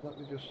 Let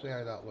me just see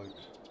how that looks.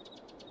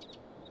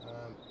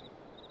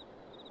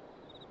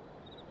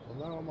 So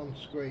now I'm on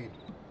screen.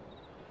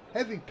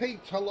 Heavy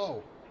Pete,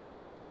 hello.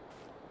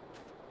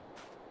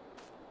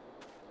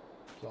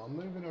 So I'm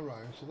moving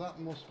around, so that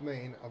must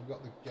mean I've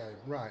got the game.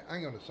 Right,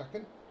 hang on a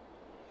second.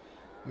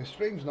 My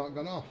stream's not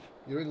gone off.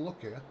 You're in luck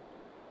here.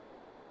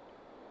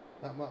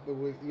 That might be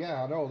weird.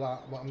 Yeah, I know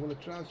that, but I'm going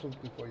to try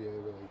something for you,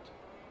 Elite.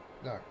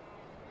 No.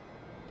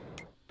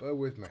 Bear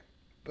with me.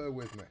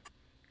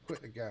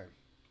 Quit the game.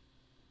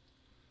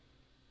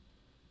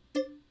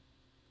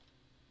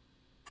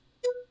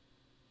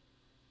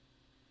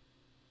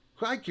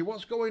 Crikey,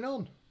 what's going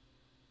on?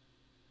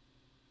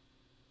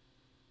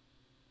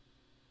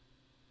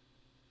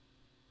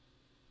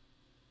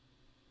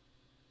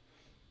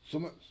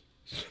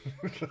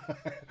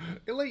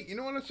 Elite, you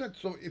know what I said?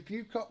 So if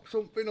you cock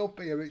something up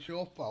here, it's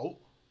your fault.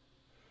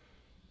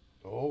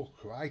 Oh,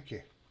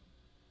 crikey.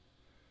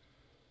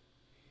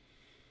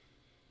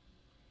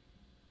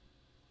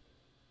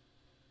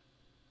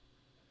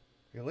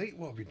 Elite,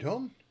 what have you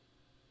done?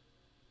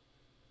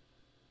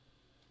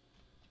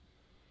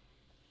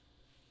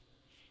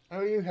 How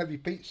are you, Heavy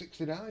Pete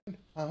 69?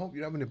 I hope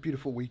you're having a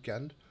beautiful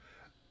weekend.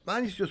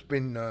 Mine's just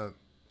been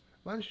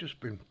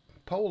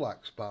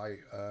poleaxed by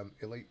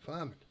Elite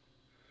Farming.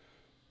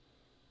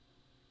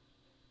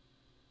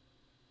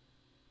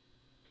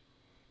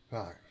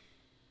 Right.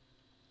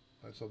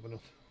 Let's have another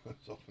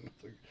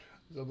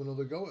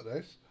go at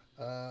this.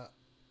 We're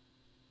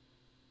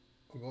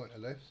going to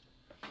this.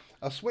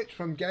 I switched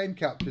from game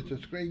capture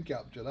to screen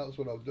capture. That's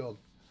what I've done.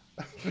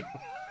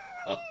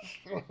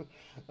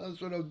 That's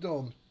what I've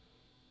done.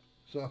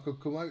 So I could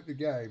come out the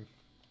game.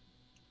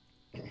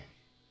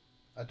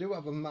 I do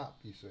have a map,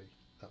 you see.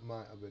 That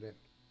might have it in.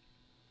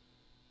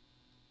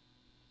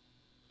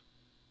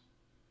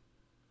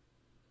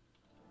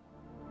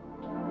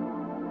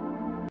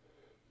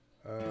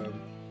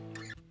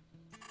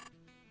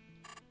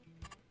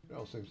 It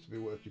all seems to be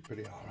working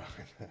pretty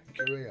alright.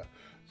 Korea.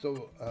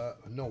 So,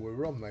 no,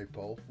 we're on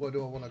Maypole. Where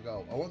do I want to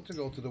go? I want to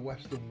go to the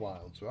Western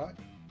Wilds, right?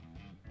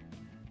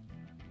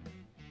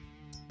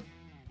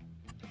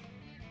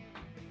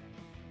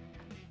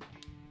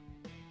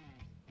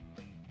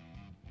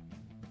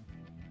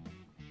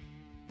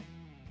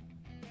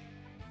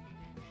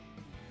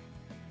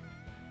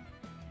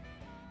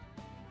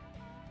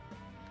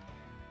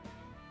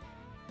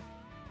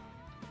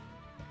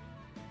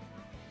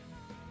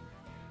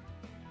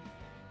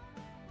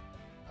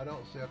 I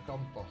don't see a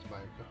compost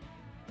maker.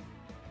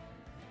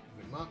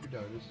 It might be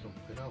down as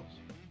something else.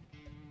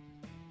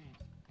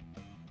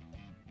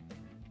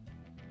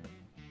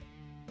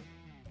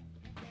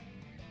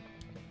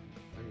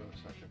 Hang on a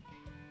second.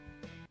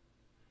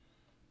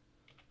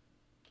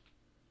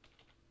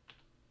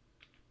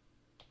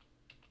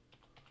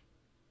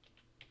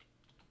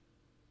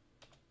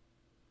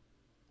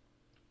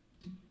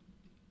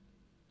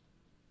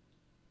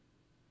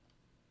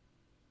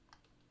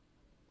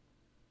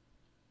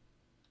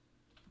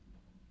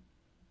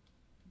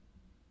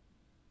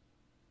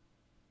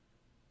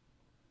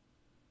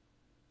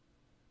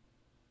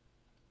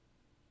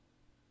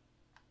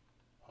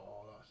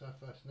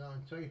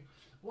 FS19.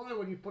 Why,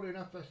 when you put in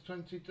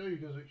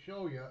FS22, does it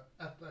show you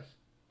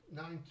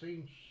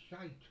FS19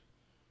 shite?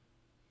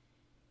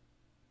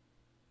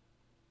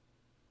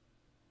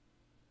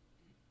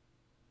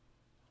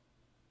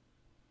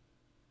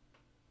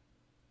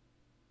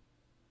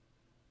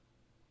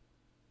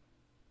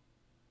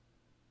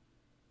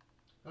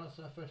 That's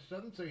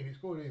FS17. It's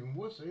going even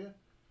worse here.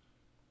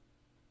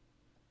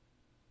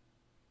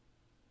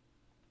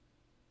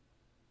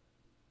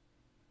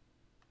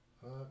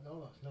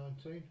 No, that's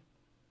 19.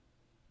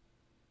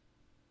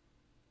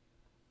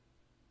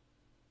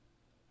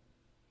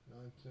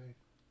 19.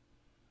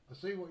 I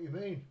see what you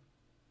mean.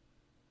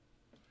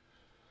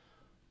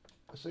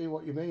 I see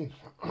what you mean.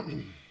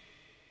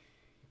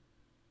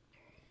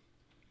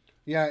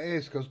 Yeah, it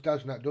is, because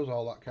Dashnet does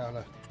all that kind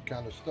of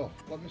stuff.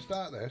 Let me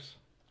start this.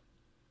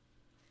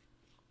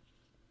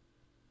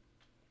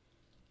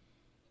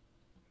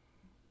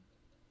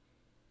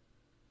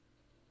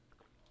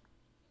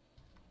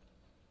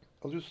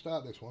 I'll just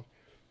start this one.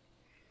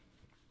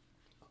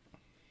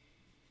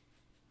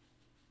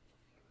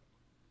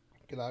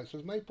 G'day, it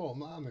says Maypole,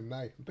 I'm in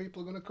May. And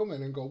people are going to come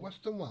in and go,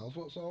 Western Wales,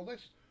 what's all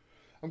this?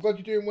 I'm glad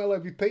you're doing well,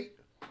 Heavy Pete.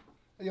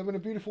 Are you having a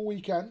beautiful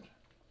weekend?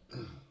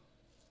 I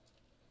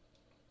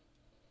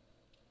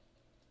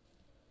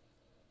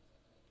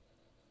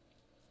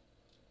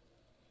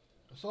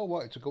so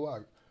wanted to go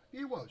out.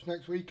 You watch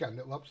next weekend,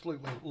 it'll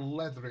absolutely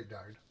leather it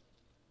down.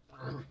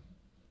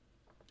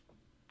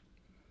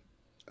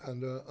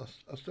 And I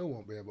still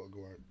won't be able to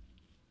go out.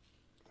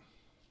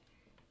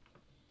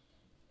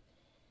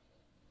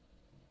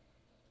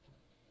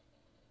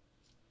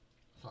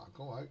 So I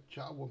go out,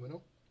 chat a woman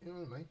up, you know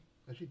what I mean,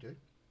 as you do.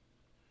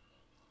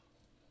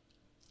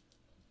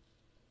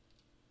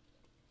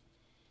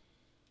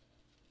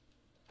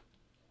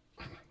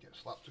 Get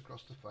slapped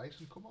across the face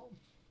and come home.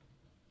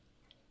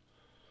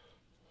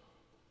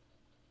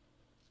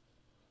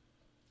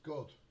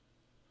 Good.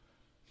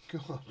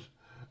 Good.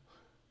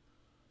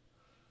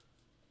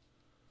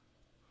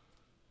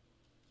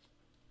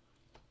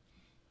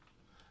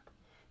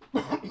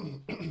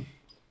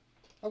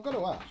 I've got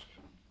to ask,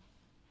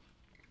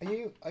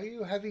 are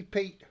you Heavy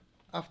Pete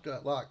after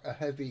like a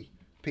heavy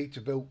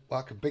Peterbilt,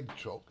 like a big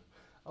truck?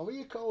 Or are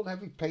you called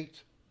Heavy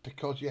Pete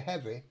because you're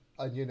heavy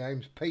and your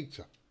name's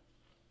Peter?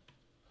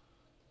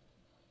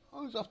 I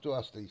always have to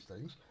ask these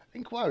things.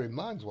 Inquiring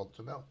minds want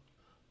to know.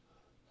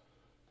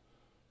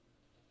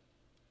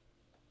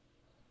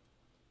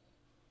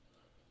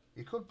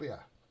 You could be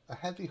a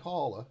heavy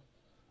hauler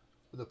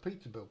with a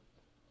Peterbilt.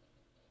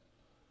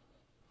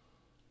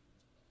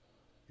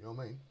 You know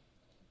what I mean?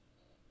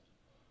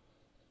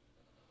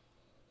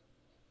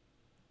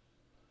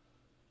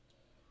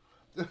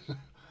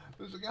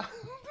 There's a guy,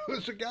 there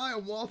was a guy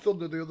on War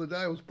Thunder the other day.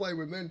 I was playing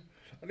with MINN,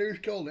 and he was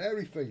called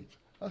Hairy Feet.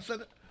 I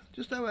said,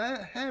 just how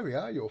hairy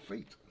are your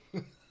feet?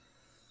 I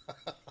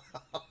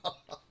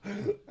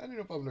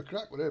ended up having a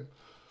crack with him.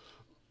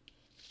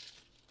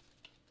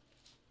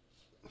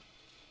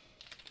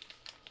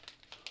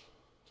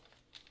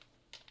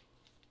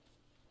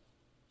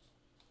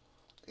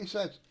 He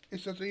says,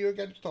 are you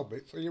against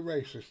hobbits? Are you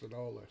racist and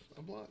all this?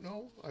 I'm like,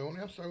 no, I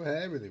only asked how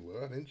hairy they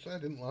were. I didn't say I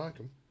didn't like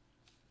them.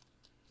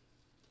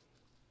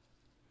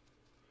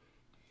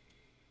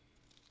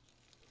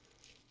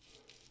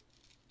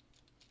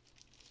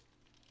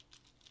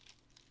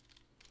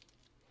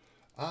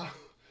 Ah,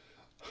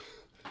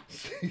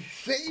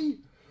 see?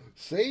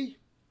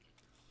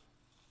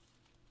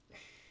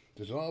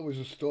 There's always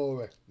a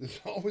story. There's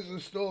always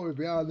a story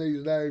behind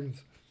these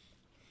names.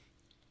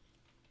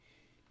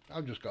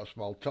 I've just got a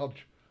small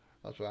todge.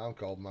 That's what I'm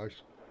called,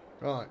 Mouse.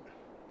 Right.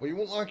 Well, you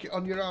won't like it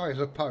on your eye as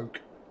a poke.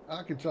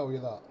 I can tell you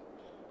that.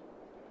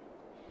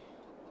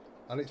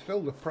 And it's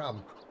filled with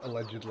pram,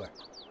 allegedly.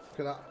 Look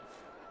at that.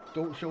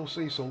 Don't show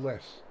Cecil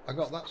this. I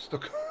got that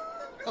stuck.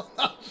 Got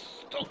that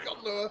stuck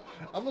on there.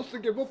 I must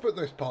have given up at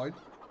this point.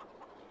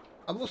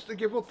 I must have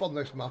given up on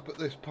this map at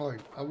this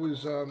point. I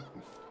was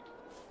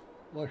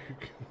like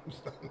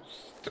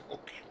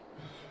stuck.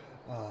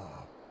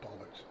 Ah,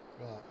 bollocks.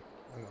 Right,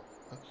 hang on.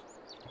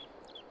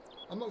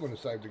 I'm not going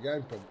to save the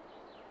game from.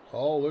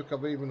 Oh look,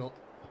 I've even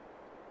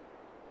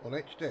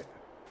unhitched it.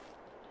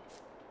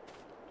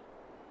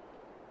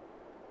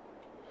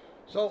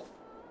 So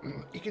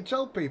you can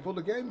tell people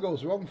the game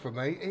goes wrong for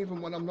me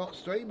even when I'm not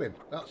streaming.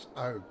 That's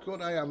how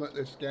good I am at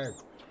this game.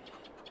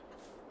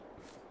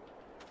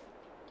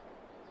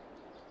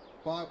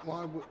 Why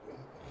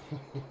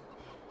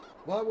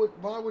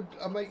would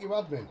I make you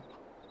admin,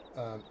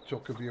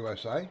 Chuck of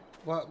USA?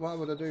 Why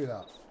would I do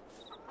that?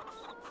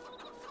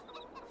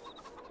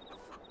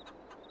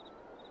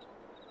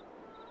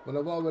 When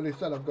I've already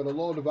said I've got a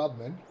load of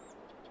admin.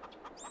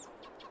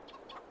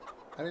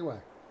 Anyway,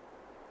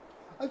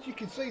 as you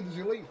can see, there's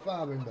elite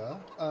farm in there.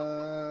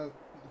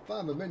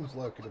 Farmer Minn's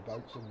lurking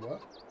about somewhere.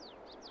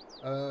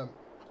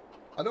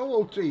 I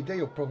know OTD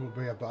will probably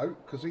be about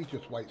because he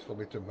just waits for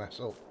me to mess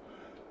up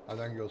and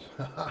then goes,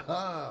 ha ha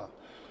ha.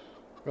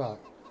 Right,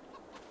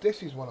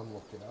 this is what I'm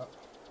looking at.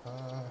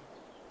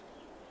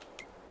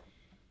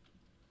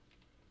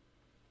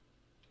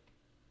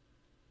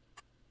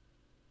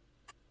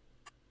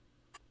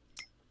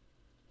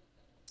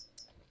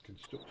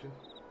 Construction.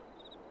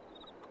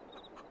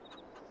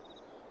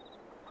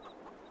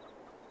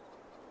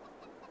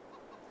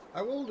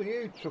 How old are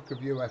you, Chuck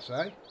of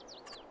USA?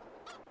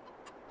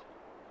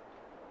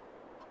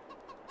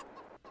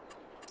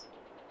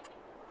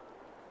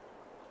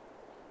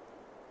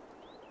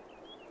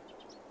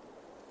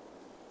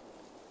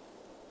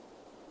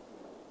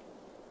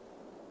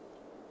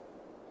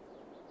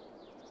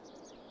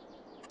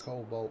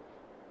 Cobalt.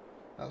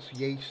 That's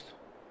yeast,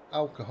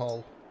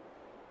 alcohol,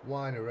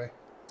 winery.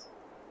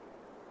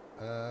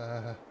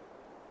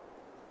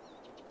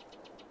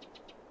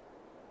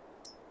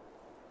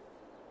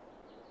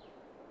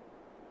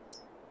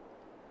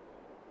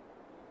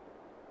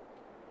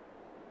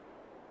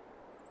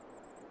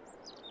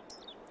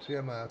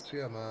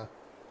 TMR,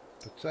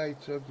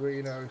 potato,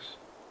 greenhouse,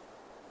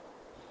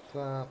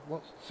 farm.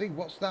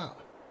 What's that?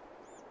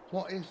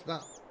 What is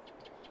that?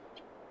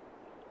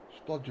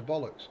 Splodge of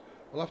bollocks.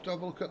 We'll have to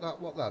have a look at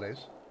that, what that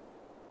is.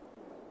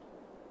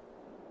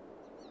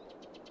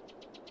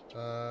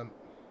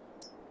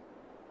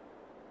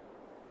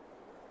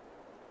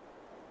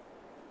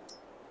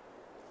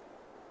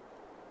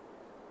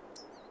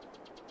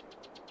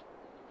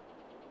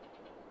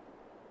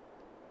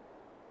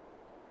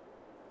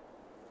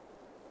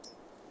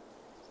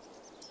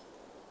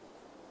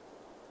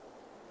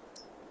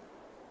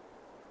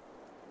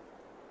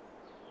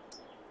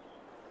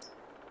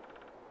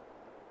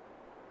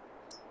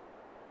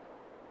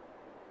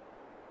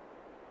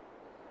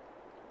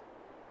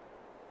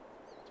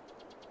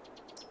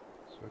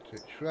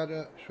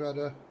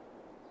 Shredder.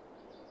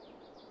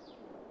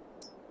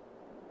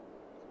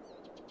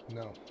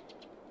 No.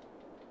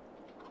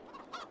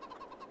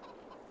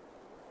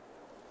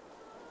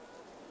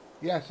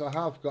 Yes, I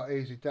have got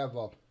easy dev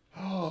on.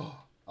 Oh,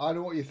 I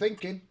know what you're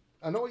thinking.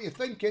 If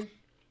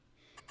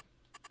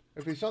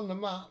it's on the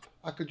map,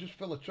 I could just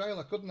fill a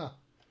trailer, couldn't I?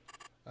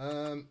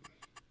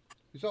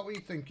 Is that what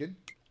you're thinking?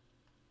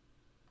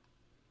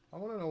 I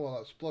want to know what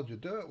that splodge of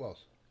dirt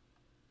was.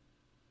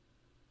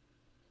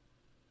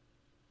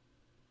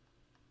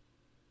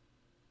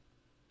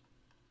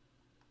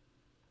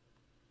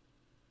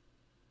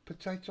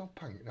 Potato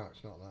pancake. No,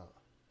 it's not that.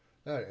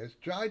 There it is.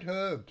 Dried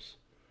herbs.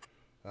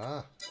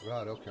 Ah,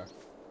 right, okay.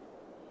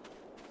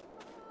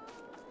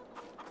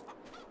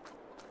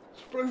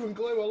 Sprue and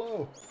glue,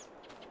 hello.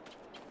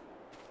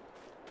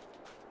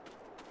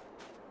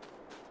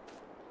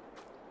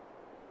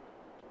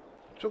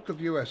 Chuck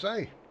of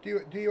USA.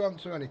 Do you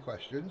answer any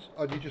questions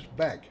or do you just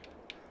beg?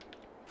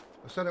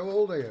 I said, how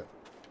old are you?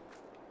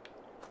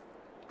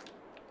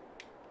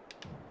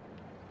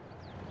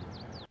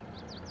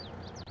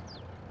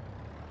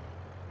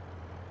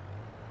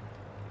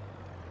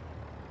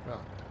 Right.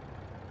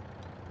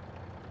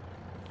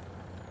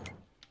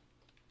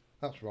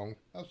 That's wrong.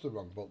 That's the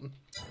wrong button.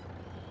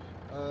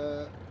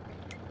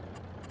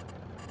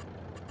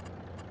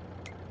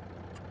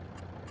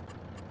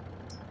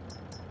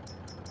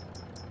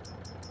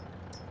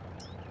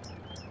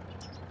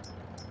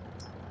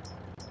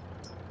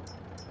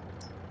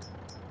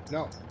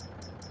 No.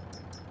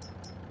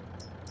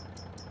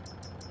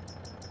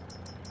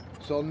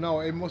 So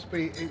no, it must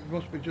be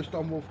just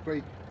on Wolf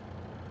Creek.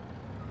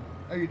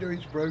 How you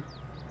doing, Sprue?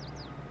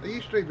 Are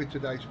you streaming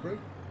today, Sprue?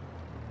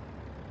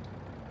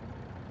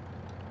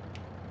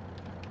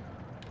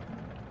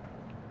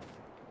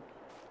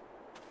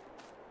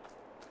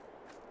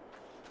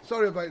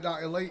 Sorry about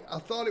that, Elite. I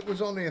thought it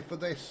was on here for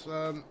this,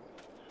 and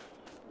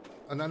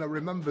then I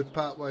remembered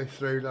partway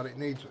through that it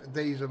needs,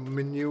 these are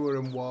manure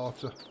and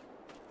water,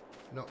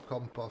 not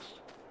compost.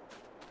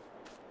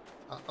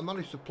 I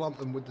managed to plant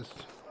them with the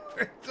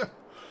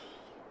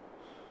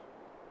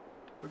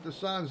with the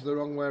signs the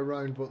wrong way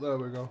around, but there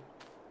we go.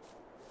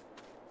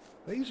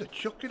 These are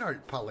chucking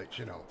out pallets,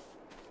 you know.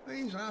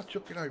 These are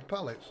chucking out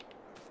pallets.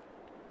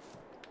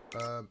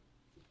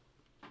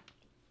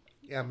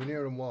 Yeah,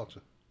 manure and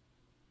water.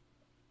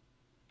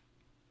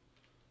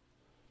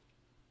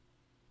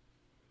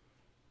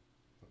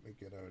 Let me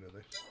get out of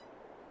this.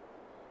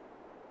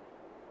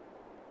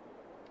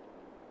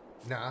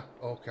 Nah,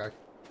 okay.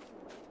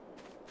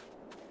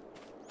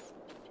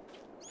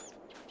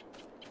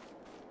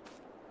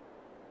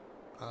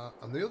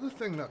 And the other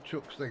thing that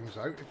chucks things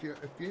out, if you're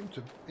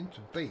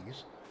into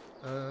bees,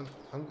 I'm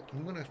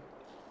gonna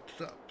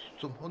set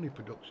some honey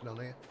production on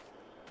here.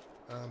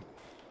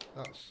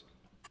 That's,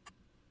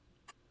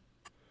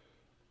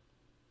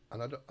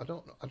 and I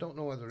don't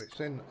know whether it's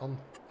in on.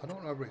 I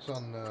don't know whether it's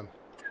on.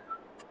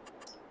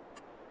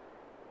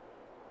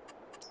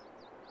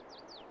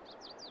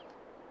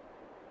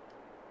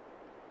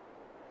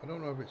 I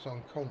don't know if it's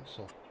on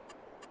console.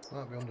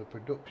 Might be under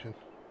production.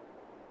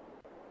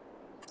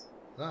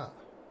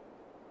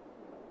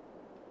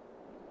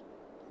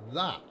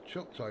 That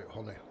chucks out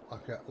honey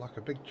like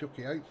a big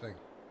chucky out thing.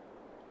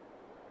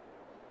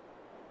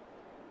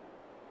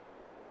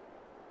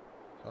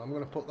 So I'm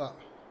going to put that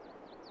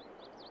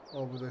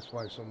over this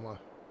way somewhere.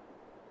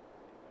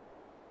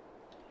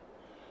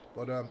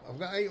 But I've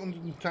got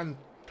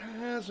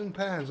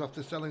 £810,000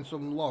 after selling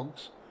some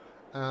logs,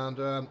 and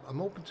I'm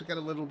hoping to get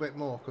a little bit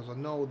more because I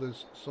know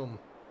there's some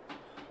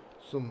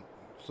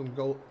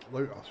gold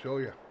loot. I'll show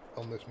you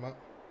on this map.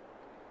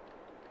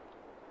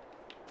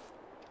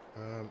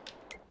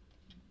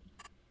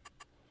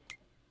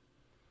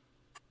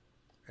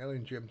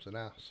 Ellen Jim's an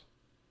ass,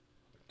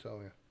 I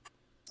tell you.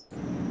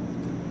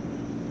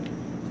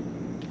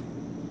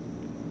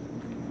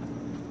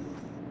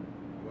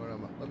 Where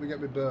am I? Let me get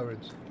my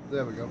bearings.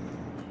 There we go.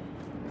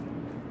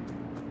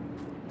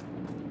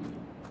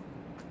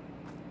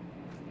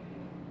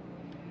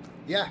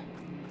 Yeah,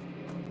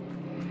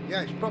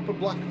 it's proper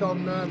blacked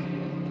on.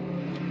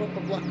 It's proper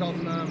black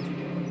on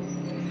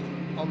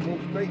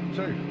Wolf Creek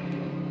too.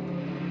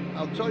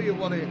 I'll tell you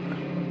what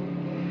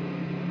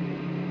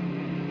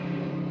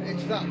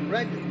it's that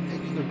red.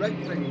 It's the red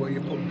thing where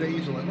you put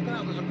diesel in. Look at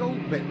that. There's a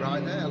gold bit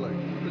right there, Luke.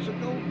 There's a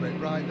gold bit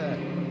right there.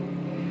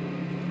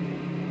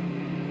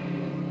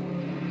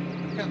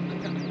 I can't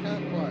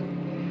quite.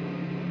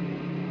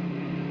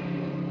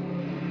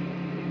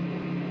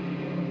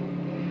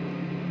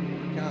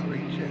 Can't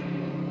reach it.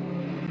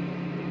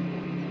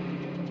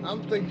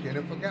 I'm thinking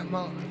if I get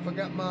my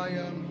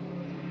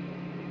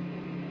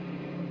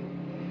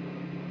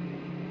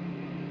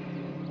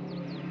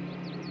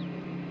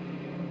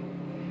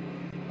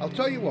I'll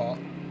tell you what,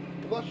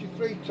 I've asked you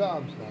 3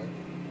 times now.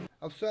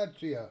 I've said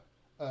to you,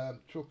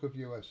 Truck of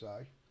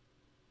USA,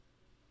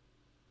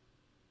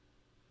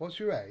 what's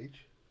your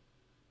age?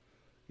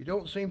 You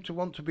don't seem to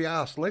want to be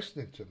asked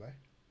listening to me.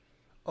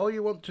 All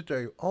you want to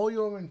do, all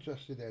you're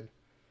interested in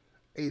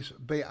is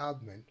be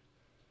admin.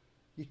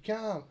 You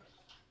can't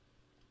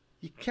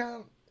you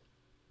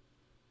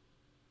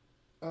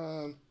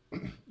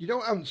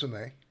don't answer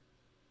me.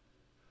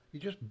 You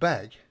just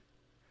beg.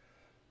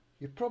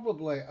 You're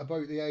probably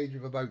about the age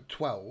of about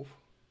 12,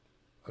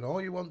 and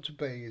all you want to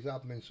be is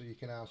admin so you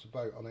can ask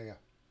about on here.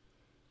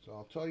 So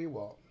I'll tell you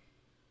what.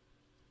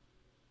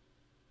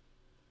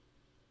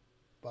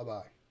 Bye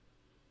bye.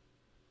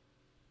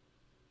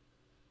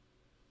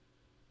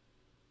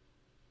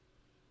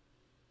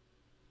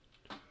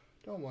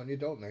 Don't want you,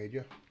 don't need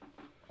you.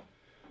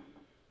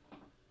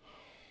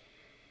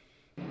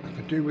 I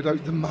could do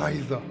without the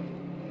mither.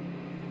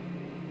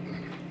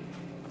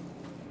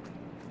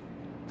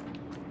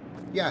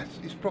 Yes,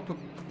 it's proper.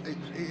 It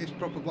is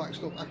proper black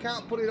stuff. I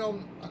can't put it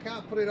on. I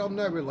can't put it on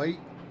now, Elite,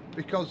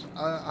 because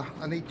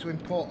I need to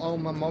import all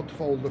my mod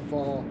folder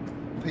for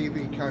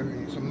PV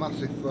County. It's a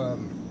massive.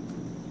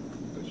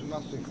 It's a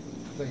massive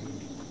thing.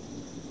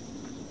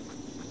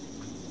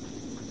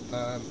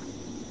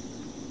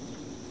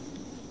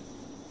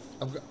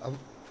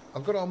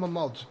 I've got all my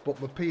mods, but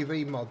my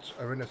PV mods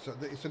are in a.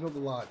 It's another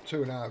like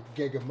 2.5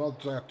 gig of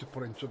mods I have to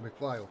put into my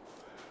file.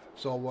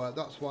 So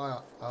that's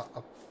why I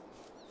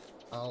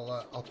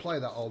I'll play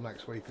that all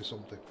next week or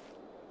something.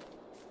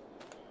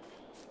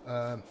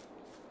 In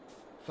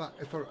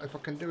fact, if I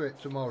can do it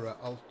tomorrow,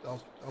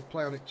 I'll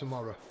play on it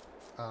tomorrow,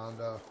 and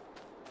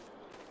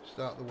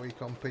start the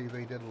week on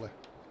PV Diddly.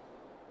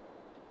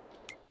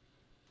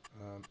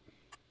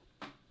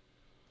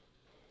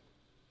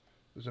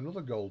 There's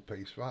another gold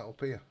piece right up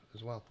here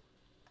as well.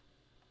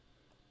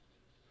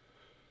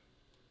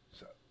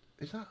 So,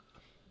 is that,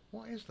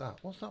 what is that?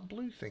 What's that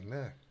blue thing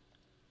there?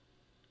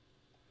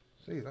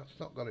 See, that's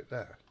not got it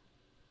there.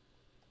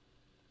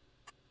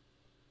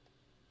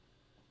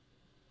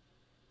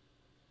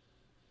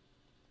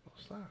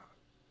 What's that?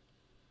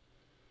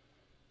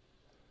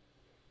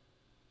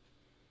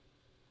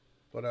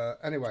 But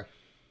anyway,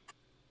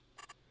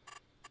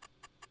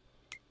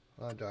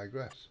 I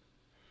digress.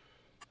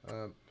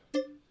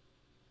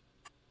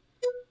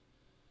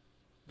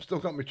 Still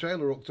got my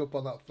trailer hooked up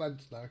on that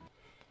fence now.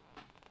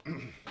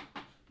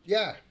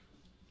 Yeah.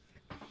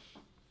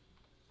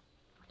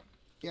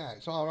 Yeah,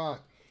 it's alright.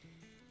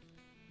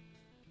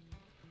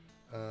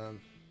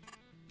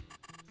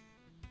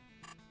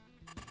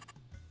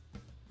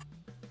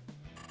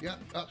 Yeah,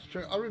 that's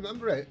true. I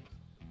remember it.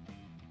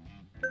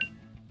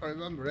 I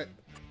remember it.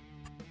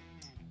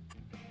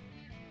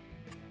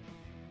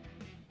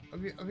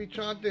 Have you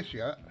tried this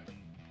yet?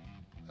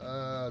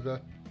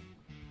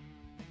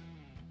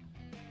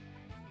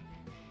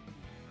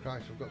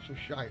 Christ, I've got some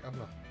shite,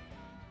 haven't I?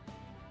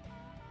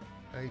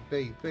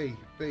 Hey,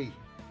 B.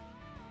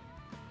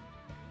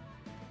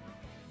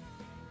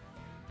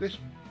 This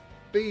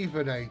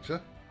Beavernator.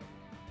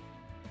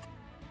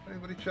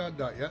 Anybody tried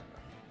that yet?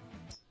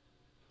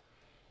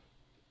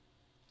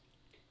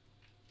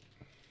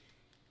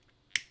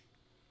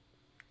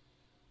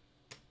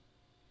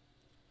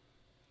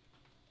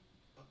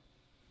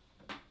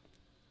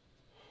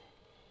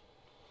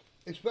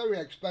 It's very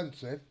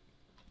expensive.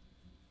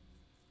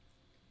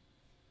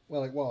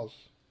 Well, it was.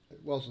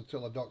 It was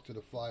until I doctored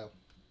a file.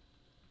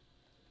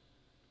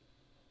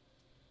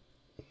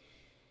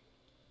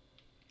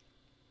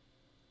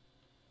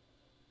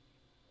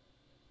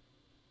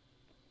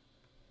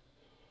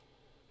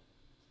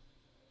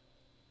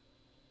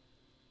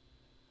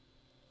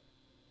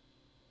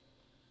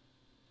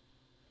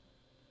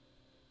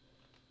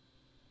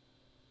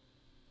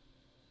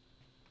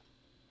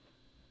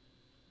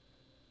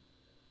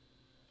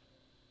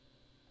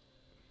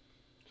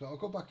 So I'll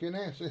go back in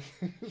here.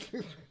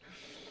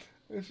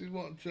 This is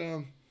what.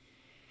 Yeah,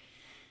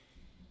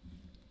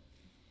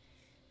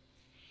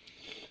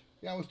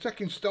 I was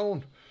taking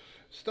stone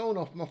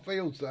off my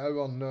fields there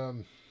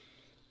on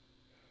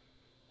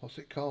what's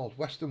it called,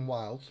 Western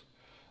Wilds.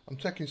 I'm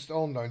taking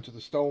stone down to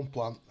the stone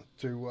plant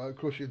to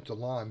crush into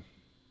lime.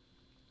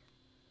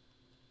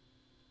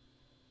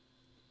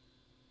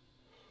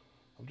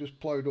 I've just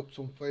ploughed up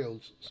some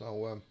fields,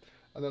 so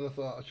and then I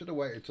thought I should have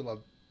waited till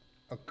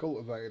I'd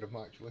cultivated them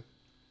actually.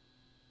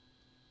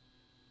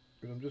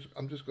 Because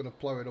I'm just going to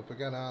plough it up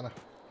again, aren't I?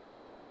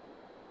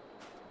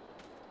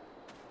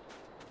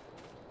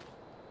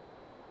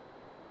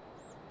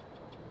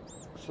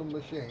 Some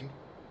machine.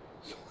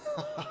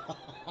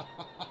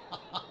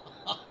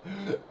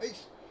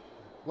 It's,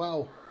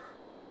 well,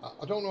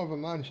 I don't know if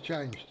mine's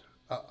changed.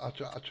 I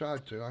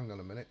tried to. Hang on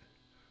a minute.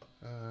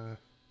 I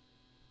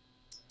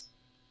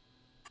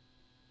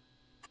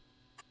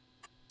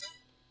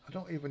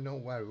don't even know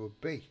where it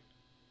would be.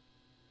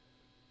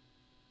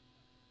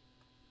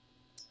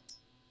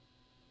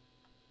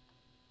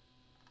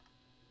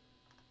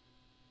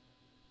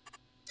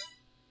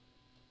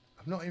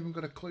 I've not even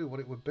got a clue what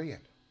it would be in.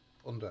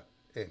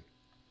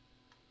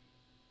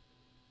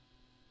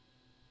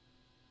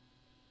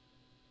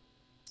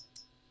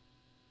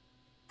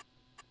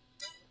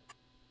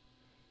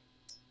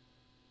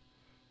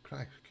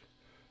 Christ,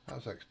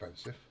 that's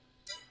expensive.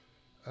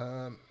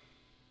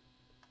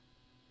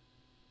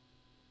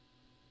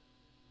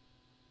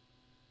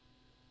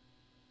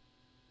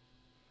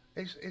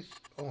 It's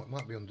oh, it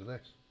might be under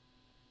this.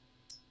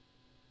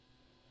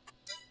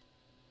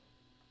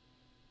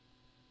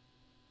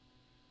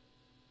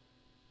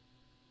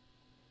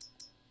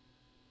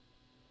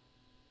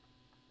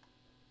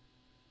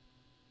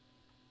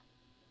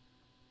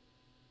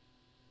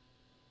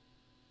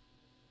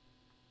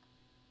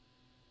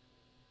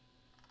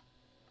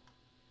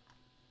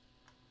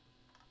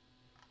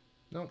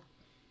 No,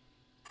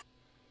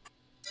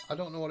 I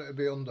don't know what it'd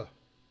be under.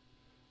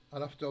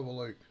 I'd have to have a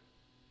look.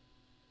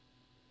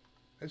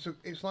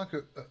 It's like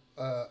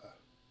a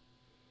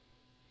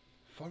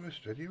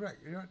forestry. Do you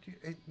reckon?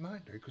 It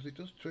might do because it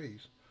does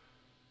trees.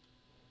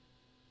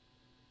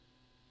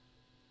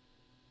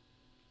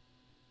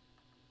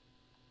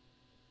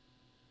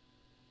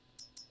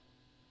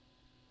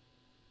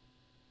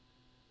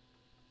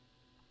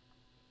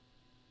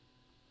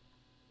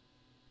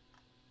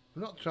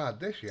 I've not tried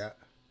this yet.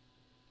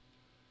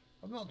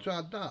 I've not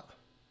tried that.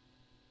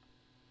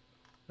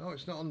 No,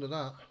 it's not under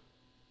that.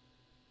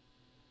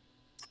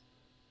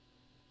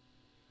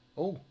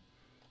 Oh,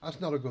 that's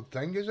not a good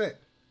thing, is it?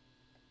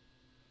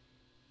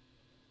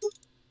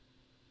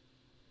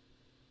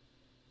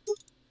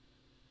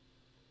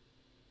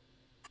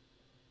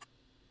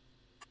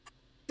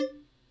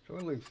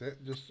 We'll lease it,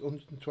 just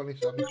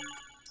 127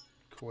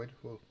 quid.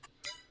 We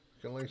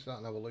can lease that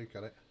and have a look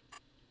at it.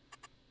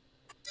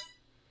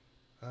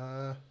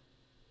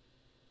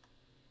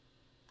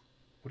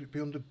 Would it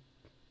be under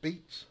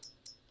Beats?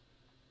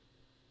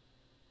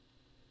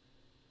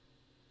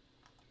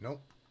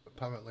 Nope,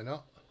 apparently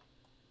not.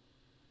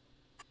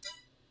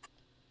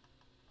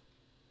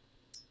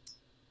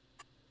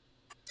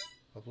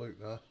 I've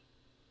looked there.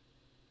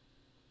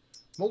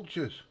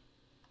 Mulchers.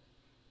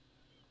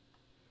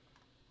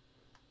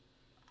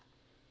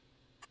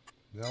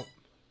 Nope.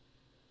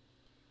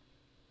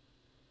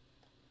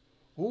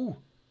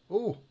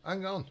 Oh,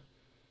 hang on.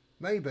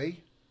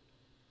 Maybe.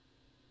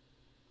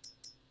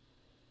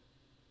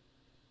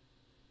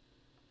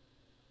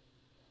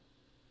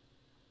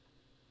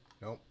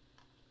 Nope.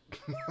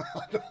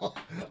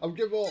 I've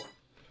give up.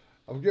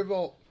 I've give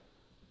up.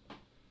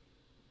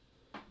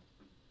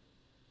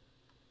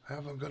 I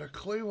haven't got a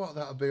clue what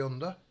that'll be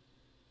under.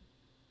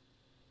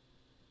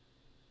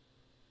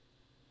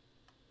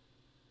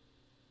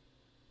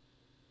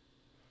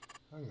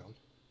 Hang on.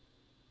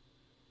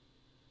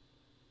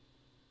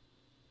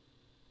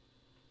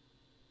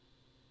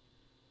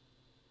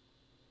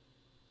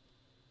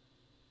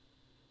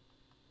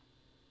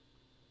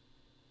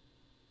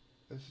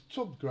 It's a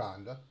tub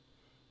grinder.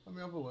 Let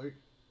me have a look.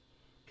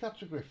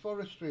 Category,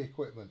 forestry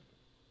equipment.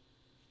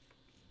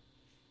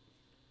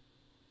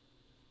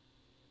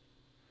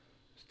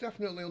 It's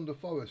definitely under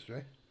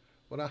forestry,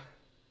 but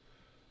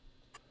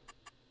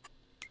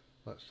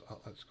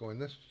let's go in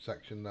this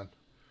section then.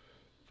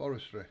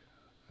 Forestry.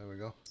 There we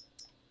go.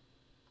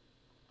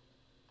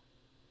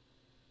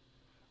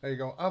 There you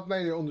go. I've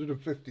made it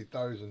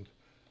 150,000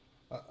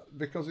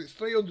 because it's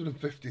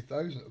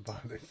 350,000 to buy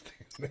this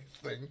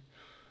thing.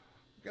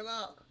 Look at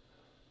that.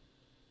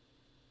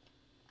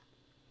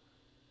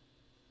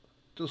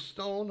 Does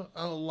stone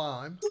and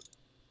lime.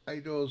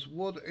 It does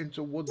wood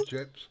into wood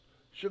chips.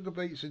 Sugar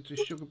beets into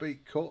sugar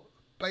beet cut.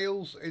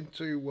 Bales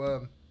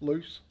into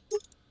loose.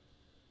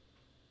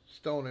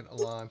 Stone into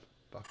lime.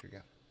 Back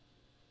again.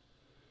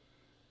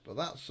 But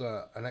that's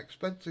an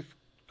expensive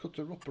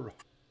cutter-upper.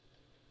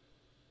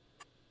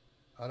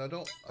 And I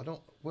don't,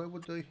 where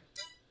would they?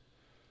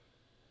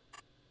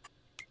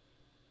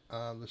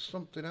 And there's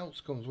something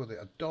else comes with it,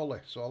 a dolly.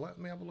 So let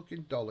me have a look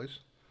in dollies.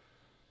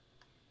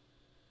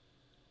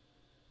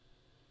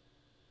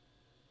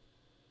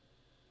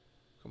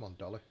 Come on,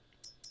 dolly.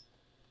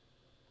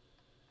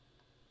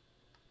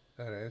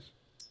 There it is.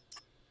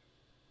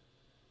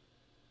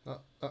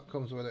 That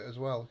comes with it as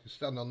well. You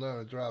stand on there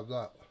and drive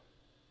that.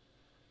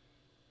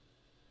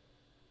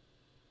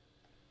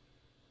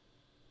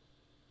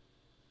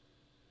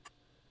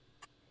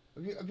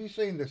 Have you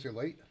seen this,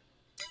 Elite?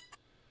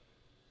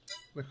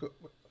 We could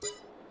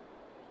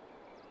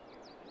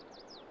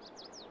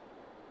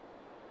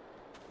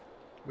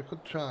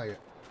try it.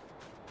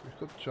 We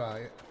could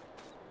try it.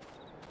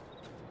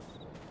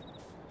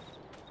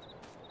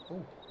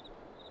 Oh.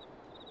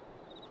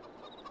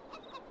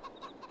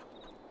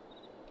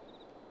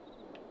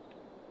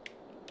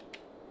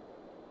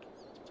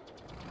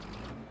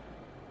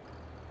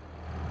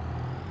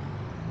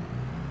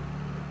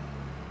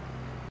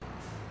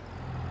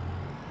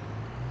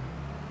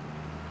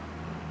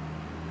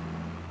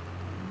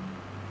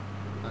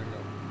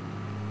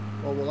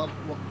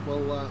 Well,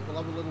 we'll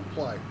have a little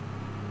play.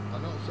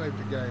 I've not saved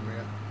the game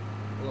here.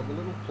 We'll have a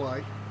little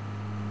play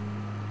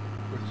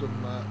with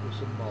some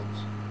mods,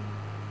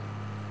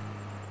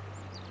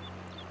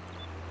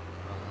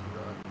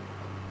 and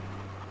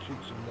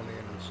cheat some money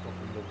in and stuff,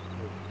 and we'll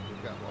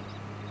get one.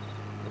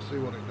 We'll see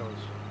what it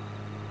does.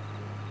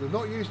 We've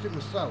not used it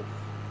myself.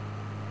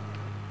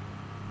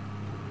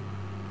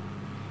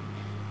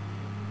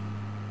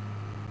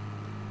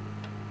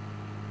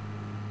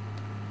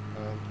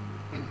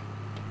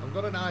 I've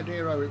got an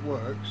idea how it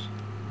works.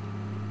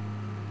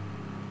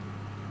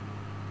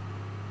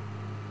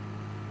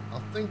 I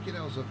think it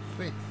has a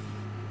fifth,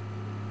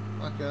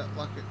 like a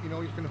you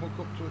know, you can hook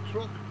up to a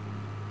truck.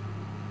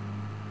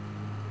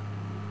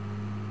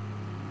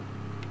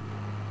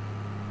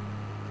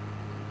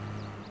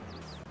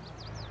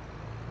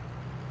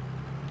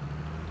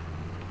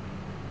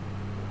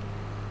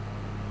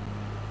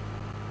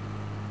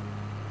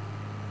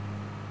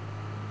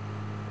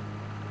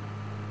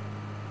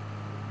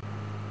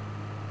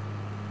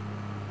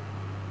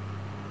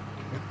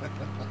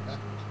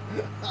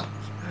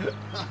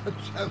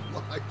 I've 10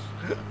 likes.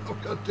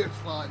 I've got a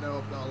dislike now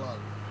of that lot.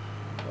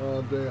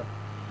 Oh dear.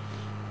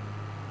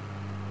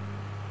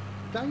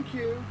 Thank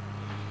you.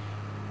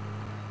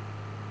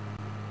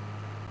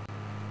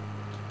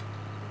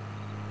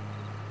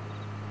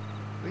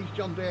 These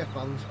John Deere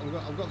fans,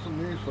 I've got some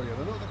news for you.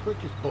 They're not the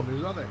quickest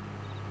bunnies, are they?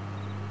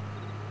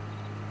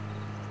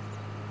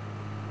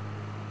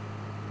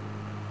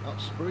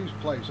 That Spruce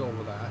place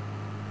over there,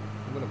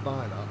 I'm going to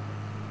buy that.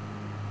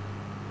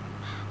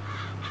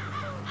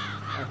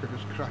 I could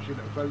just crash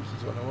into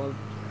fences when I want.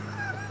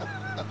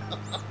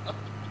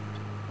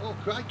 Oh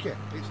crikey,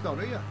 it's not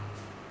here.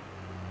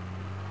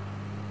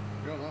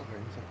 You know what that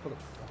means? I'll put a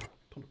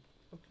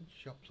fucking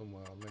shop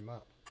somewhere on my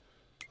map.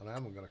 And I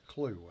haven't got a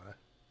clue where.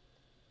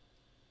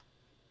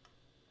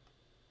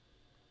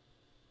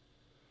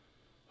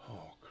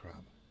 Oh,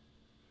 crap.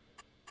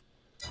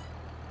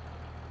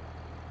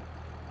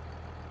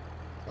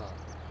 Right.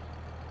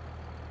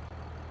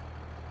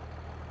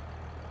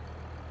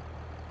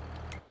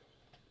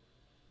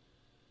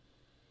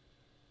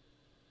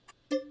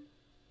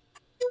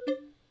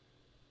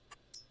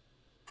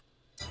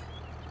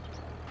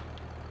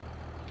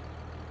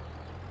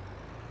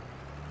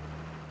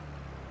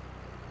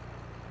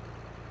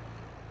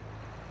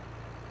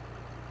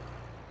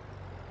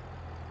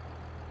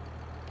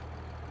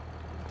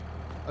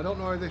 I don't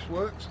know how this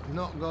works,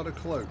 not got a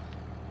clue.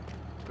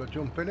 Do I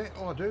jump in it?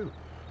 Oh, I do.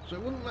 So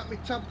it wouldn't let me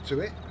tab to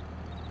it.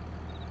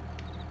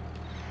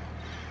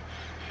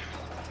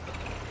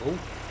 Oh.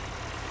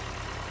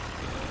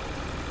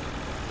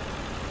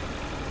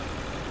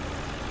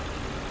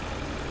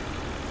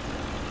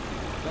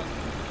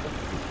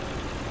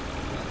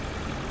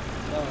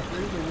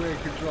 These are weird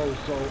controls,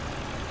 so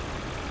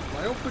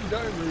my up and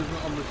down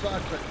movement on the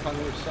side set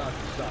panel is side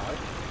to side.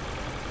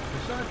 The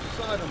side to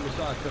side on the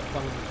side set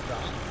panel is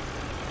that.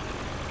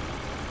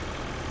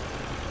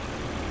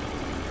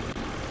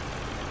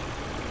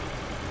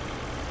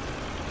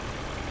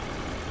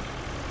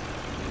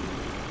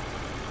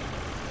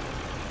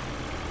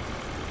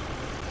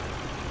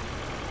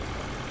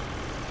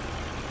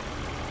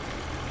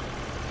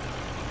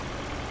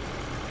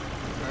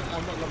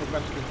 I'm not got the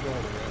best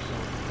controller here, so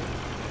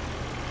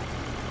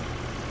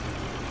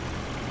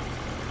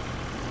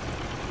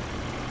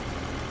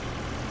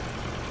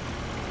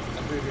I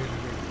do need a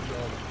new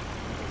controller.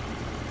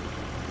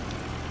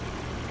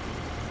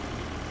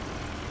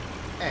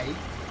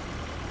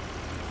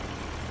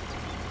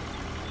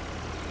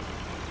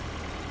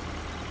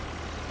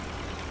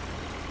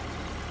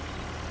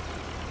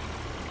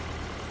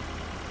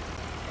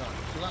 Right,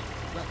 so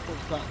that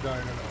puts that down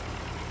and up.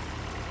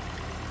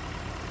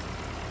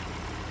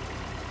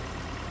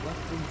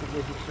 Left bumper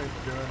doesn't seem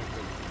to do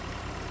anything.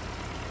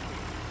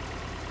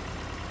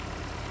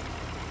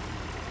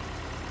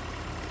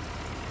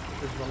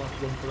 Is my last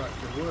bumper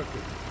actually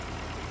working?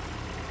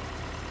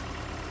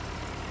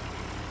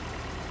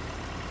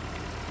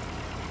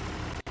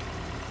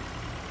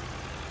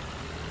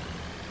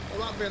 Well,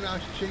 that'd be a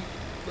nice cheap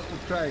little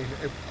train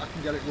if I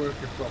can get it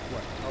working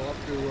properly. I'll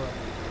have to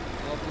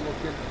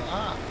look into that.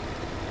 Ah!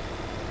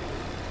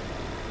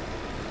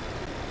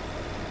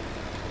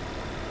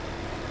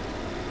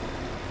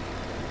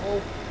 Whoa,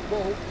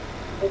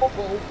 whoa, whoa,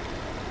 whoa.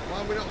 Why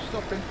are we not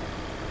stopping?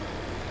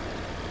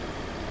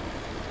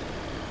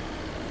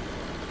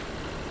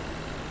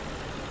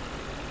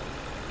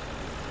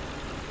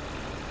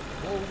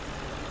 Whoa,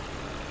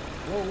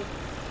 whoa.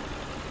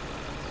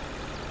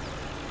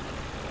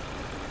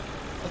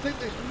 I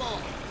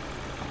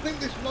think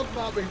this mod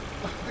might be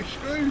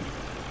screwed.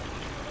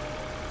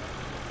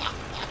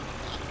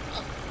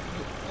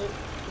 Oh,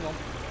 come on.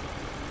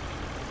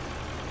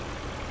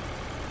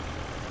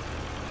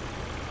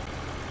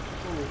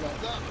 Oh, we've got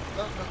that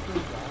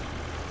does that.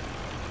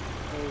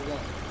 Oh,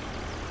 that.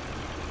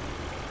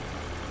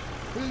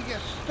 Will you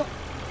stop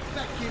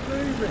fucking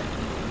moving?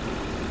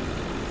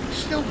 It's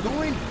still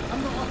going.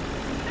 I'm not.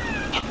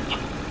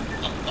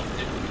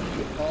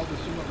 Oh,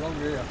 there's something wrong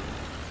here.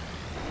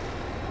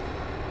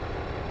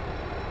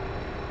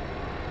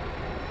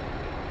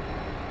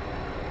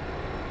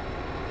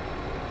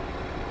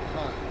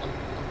 Right, I'm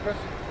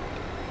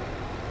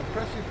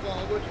pressing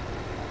forward.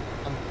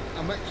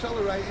 I'm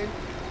accelerating.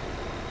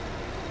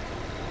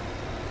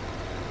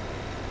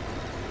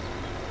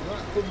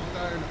 That comes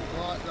down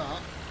like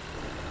that.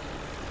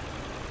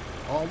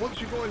 Oh, once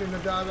you're going in a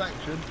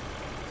direction,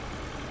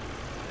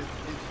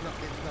 it's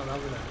not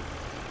having it.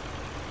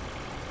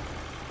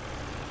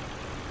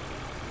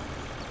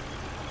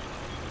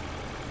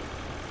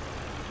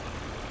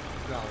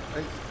 No,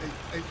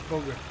 it's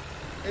buggered.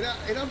 It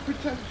had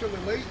potential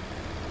elite.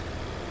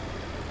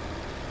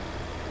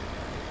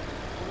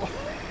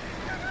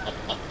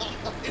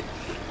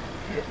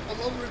 I'm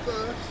on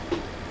reverse.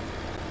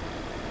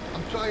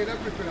 I'm trying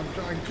everything. I'm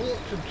trying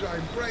clutch, I'm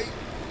trying brake.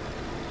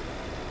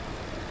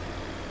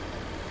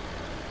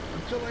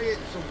 Until I hit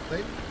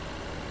something.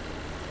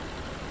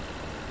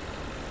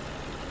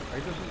 He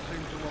doesn't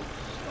seem to want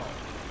to stop.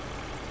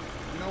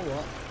 You know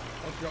what?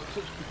 I've got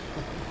such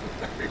control.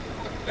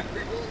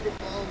 He won't go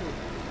forward.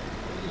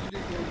 I'll just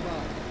keep going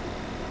back.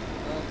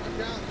 I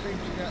can't seem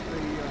to get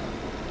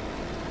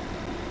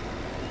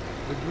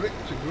the grip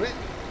to grip.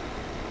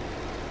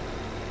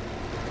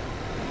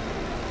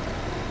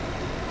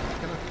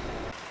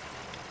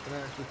 Can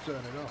I actually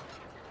turn it off?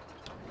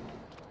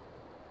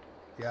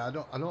 Yeah,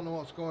 I don't know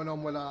what's going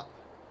on with that.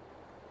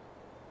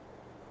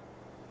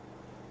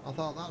 I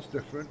thought that's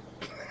different.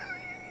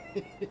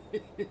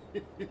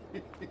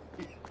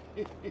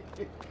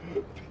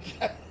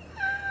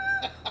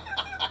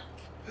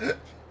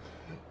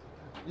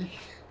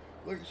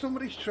 Look,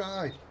 somebody's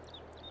tried.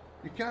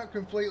 You can't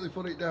completely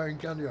put it down,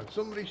 can you?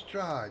 Somebody's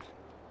tried.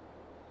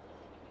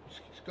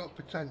 It's got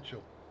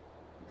potential.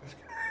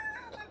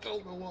 I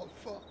don't know what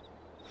for.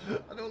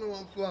 I don't know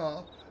what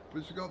for, But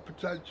it's got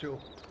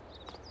potential.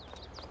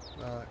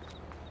 Right.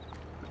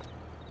 Do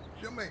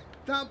you know what I mean?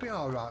 That'd be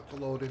alright for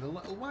loading a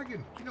little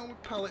wagon. Do you know,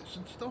 with pallets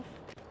and stuff?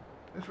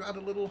 If it had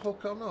a little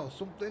hook on or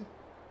something.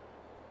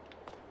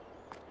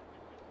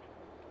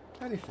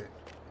 Anything.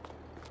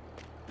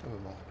 Never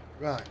mind.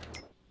 Right.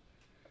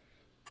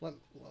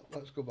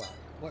 Let's go back.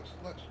 Let's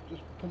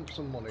just pump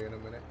some money in a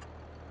minute.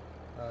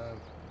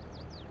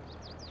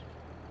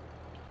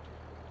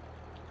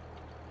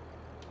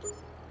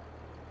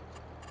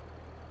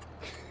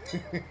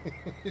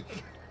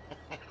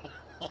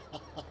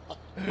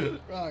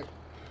 Right.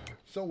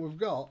 So we've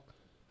got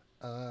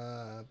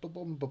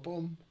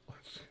ba-bum.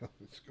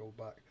 Let's go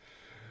back.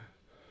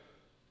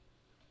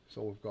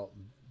 So we've got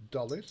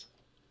dollies.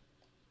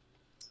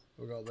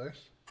 We've got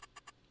this.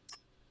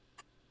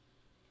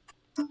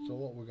 So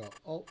what we got?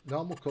 Oh,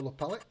 normal colour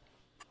palette.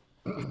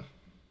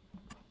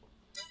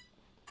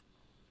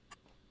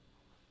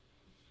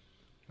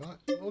 Right,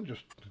 I'll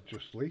just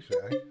lease it,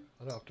 eh?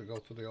 I don't have to go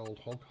to the old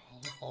hog.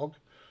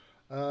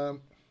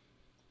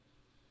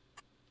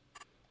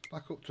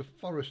 Back up to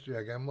forestry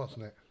again,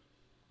 wasn't it?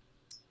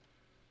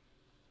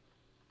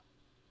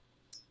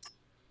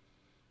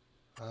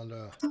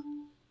 And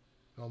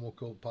normal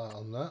colour part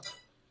on that.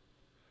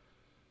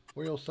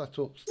 Wheel set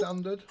up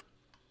standard.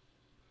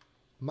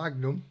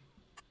 Magnum.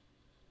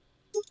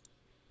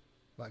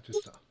 Back to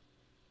start.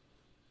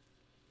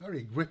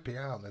 Very grippy,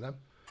 aren't they, them?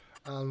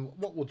 And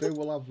what we'll do,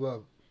 we'll have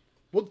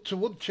wood to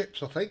wood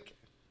chips, I think.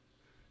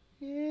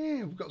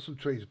 Yeah, we've got some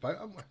trees about,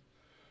 haven't we?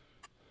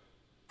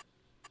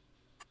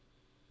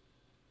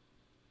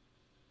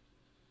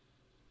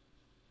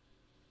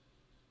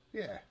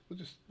 Yeah, we'll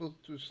just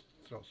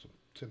throw some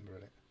timber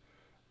in it.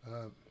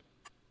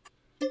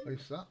 At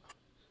least that.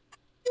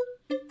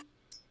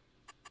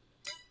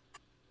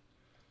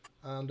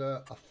 And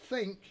I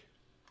think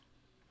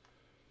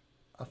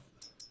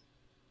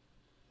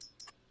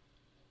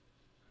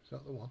is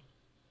that the one?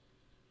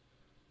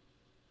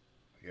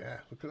 Yeah,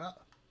 look at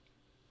that.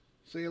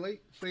 See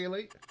elite.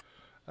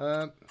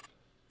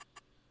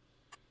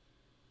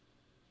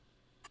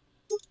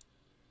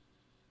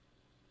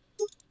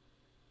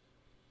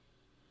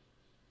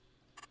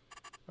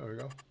 There we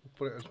go. We'll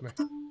put it as me.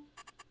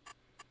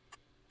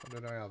 What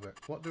did I have it?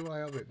 What do I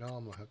have it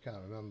normally? I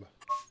can't remember.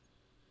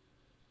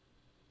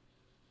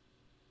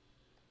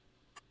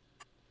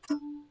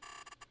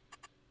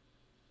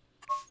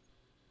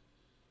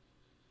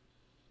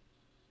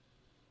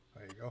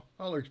 There you go.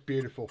 That looks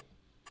beautiful.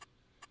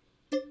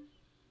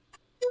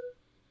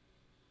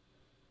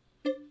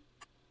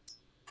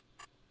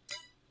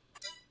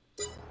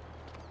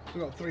 So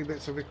we've got 3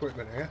 bits of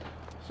equipment here.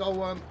 So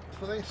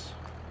for this,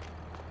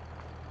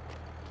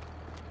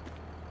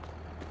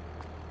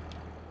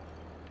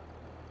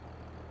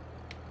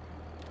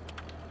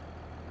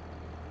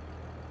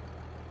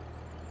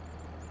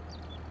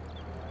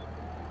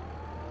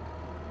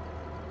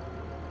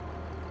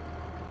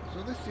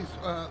 so this is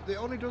it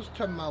only does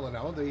 10 mile an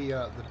hour.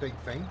 The big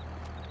thing.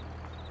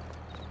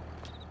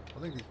 I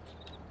think it's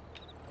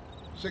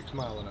 6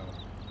 mile an hour.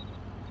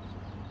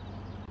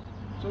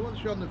 So once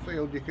you're on the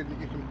field, you can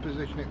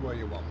position it where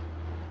you want.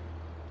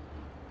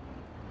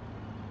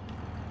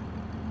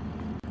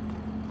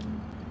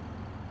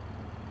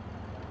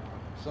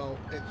 So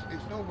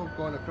it's no good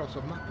going across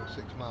a map at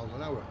 6 miles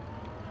an hour.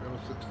 You're on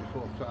a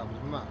 64 times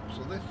map.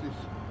 So this is,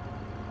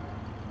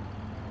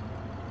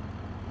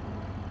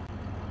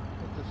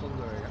 put this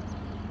under here.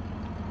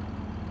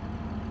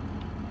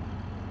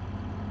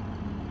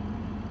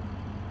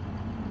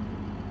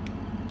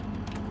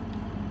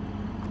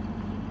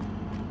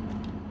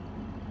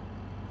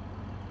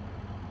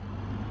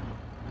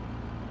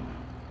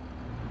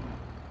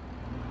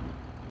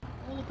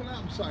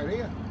 I'm sorry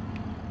here.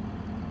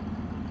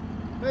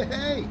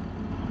 Hey!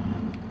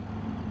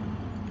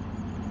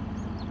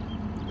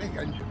 Big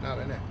engine that,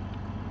 isn't it?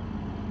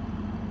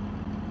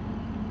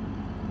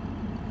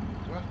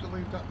 Do I have to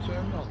leave that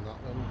turned on, that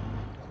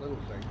little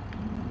thing?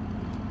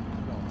 I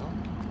don't know.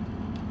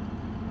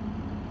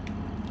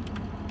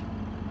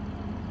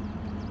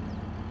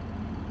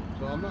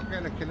 So I'm not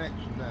getting a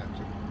connection there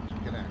to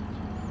connect.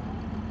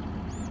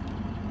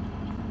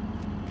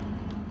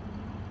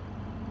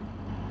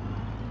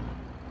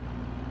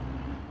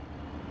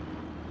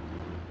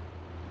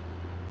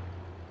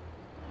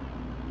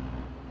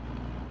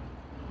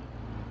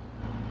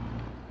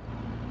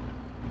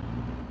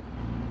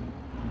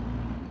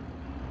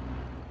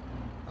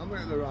 I'm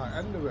at the right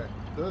end of it.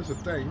 There's the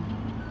thing.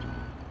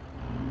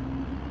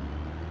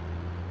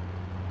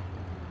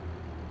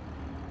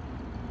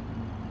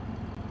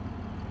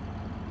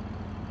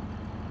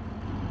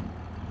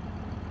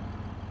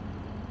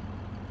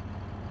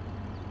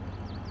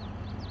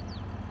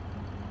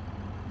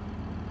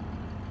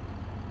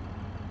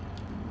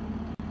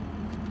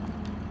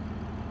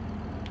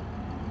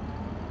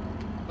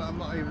 But I'm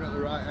not even at the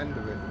right end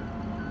of it.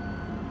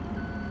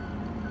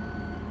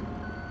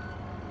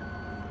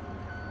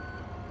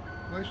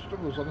 No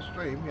struggles on a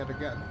stream yet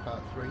again,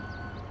 part 3.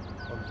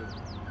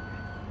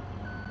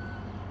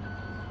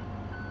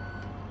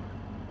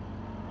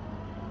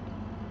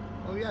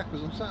 Oh yeah,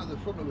 because I'm sat at the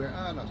front of it,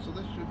 aren't I? So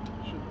this should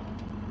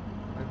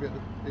maybe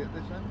at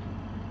this end.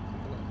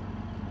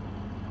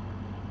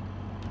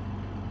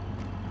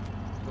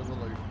 Let's have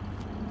a look.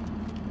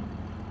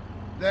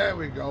 There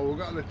we go. We've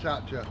got an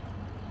attacher.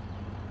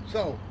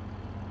 So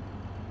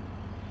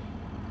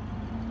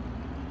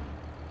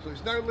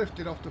it's now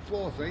lifted off the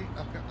floor. See,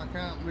 I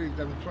can't move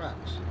them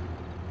tracks.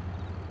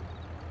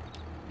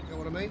 You know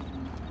what I mean?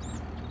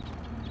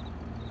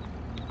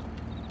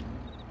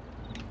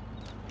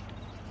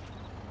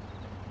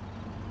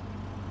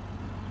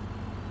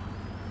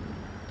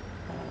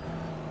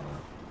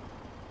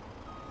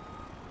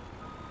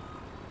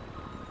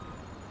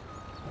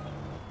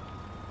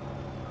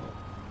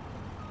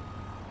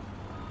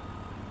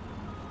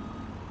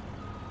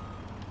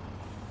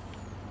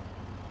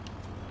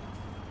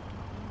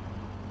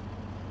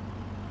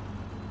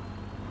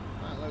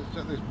 Let's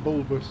set this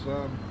bulbous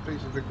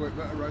piece of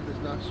equipment around this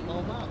nice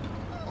small map.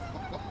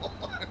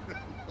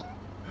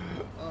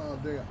 Oh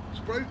dear.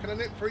 Sprue, can I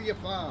nip through your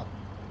farm?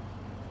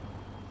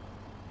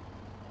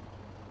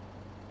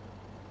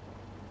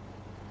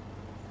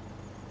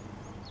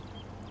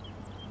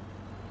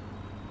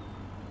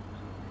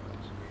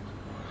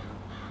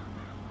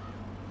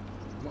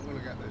 I'm not going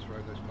to get this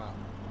around this map.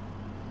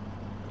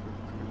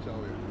 I can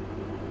tell you.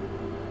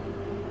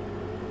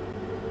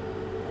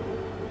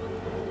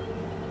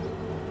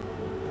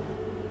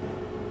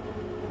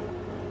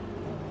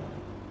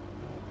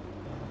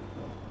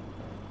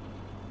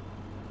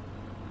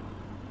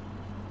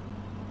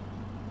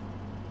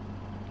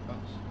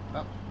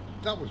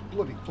 That was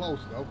bloody close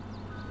though.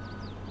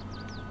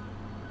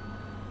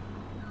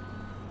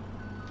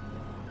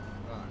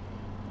 Right.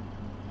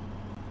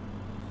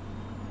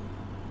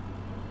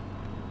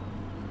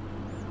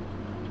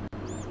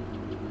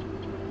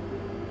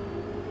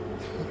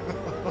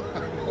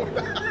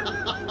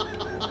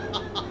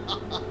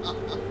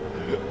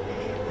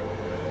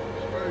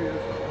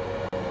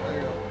 There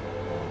you go.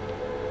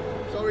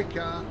 Sorry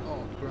car.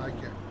 Oh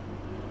crikey.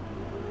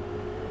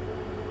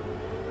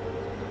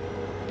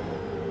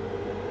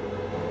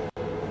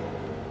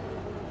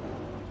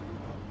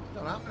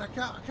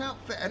 I can't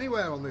fit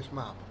anywhere on this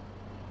map.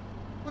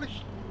 What a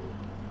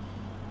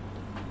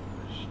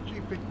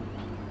stupid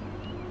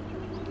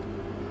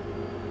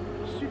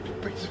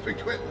piece of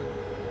equipment.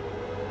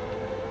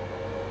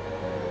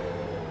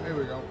 Here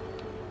we go.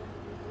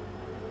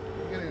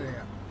 Get in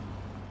here.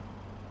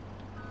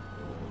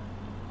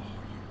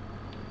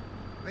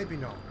 Maybe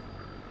not.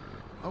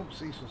 Oh,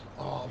 see some.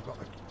 Oh, I've got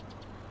the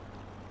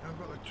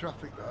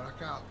traffic there. I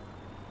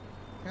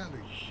can't do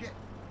shit.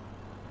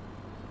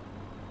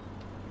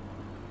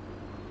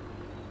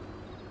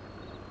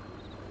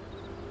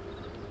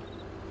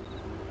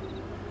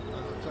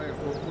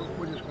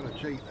 We're just going to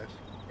cheat this.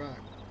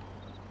 Right.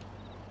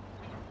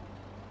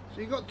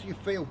 So you got to your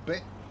field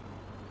bit.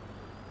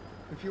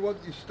 If you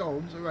want your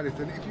stones or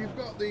anything, if you've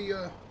got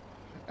the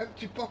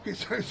empty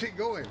pockets, how's it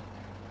going?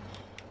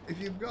 If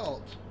you've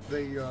got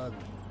the, you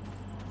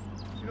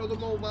know, the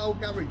mobile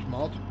garage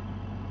mod,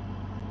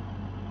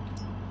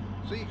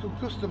 so you can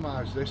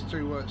customise this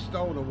to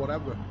stone or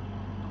whatever.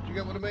 Do you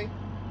get what I mean?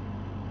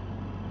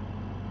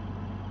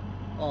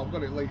 Oh, I've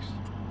got it leased.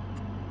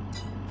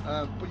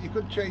 But you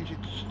could change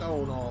it to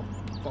stone or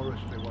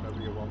forestry,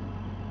 whatever you want.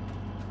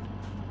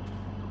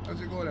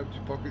 How's it going, empty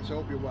pockets? I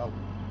hope you're well.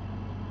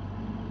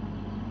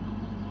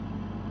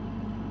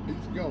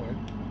 It's going.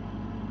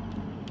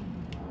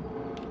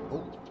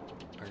 Oh,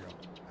 hang on.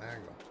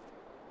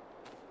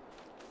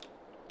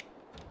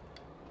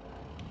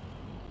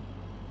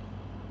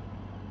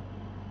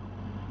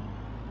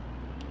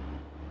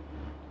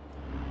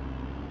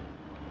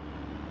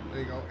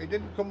 There you go. It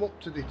didn't come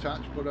up to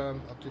detach, but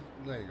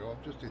there you go.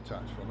 I've just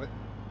detached from it.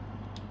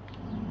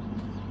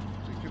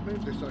 So you can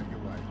move this out your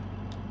way.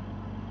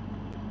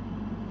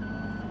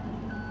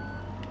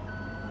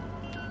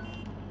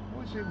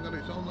 Oh, it's even got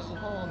its own little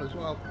horn as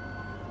well.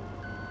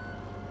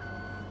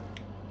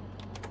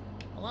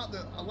 I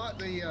like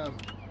the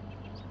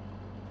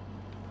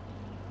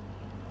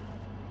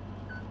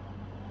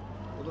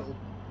little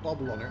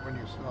bobble on it when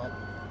you start.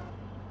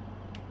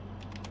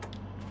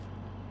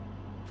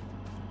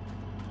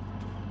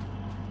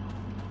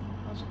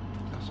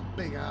 That's a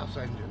big ass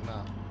engine,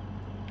 that.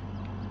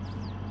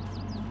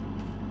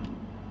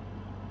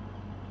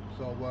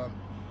 So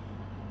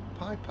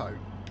pipe out.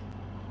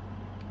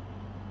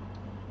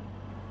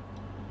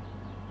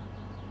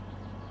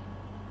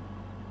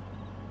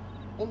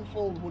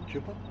 Unfold wood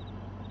chipper.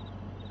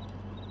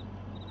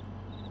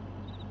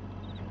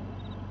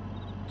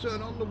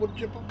 Turn on the wood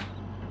chipper.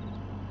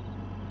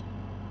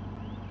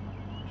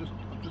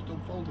 I've just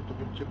unfolded the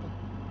wood chipper.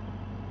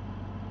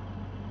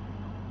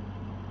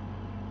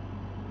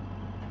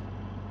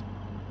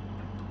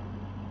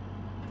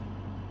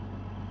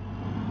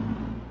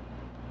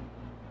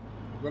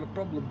 We've got a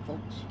problem,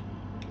 folks.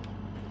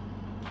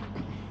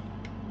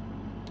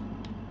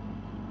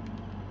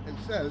 It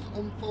says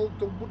unfold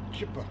the wood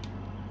chipper.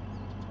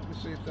 Let me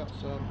see if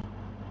that's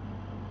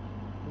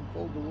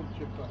unfold the wood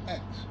chipper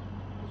X.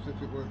 Let's see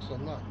if it works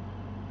on that.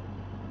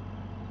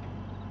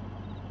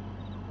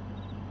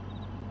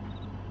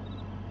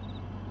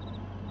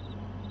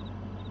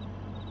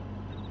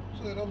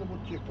 Third on the wood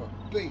chipper.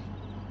 B.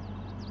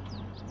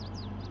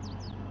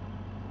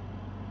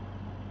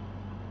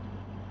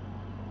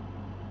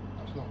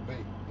 That's not B.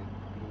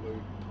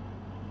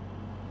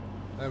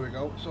 There we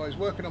go. So it's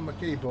working on my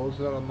keyboards.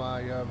 They're on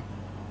my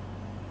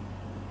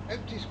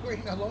empty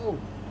screen. Hello.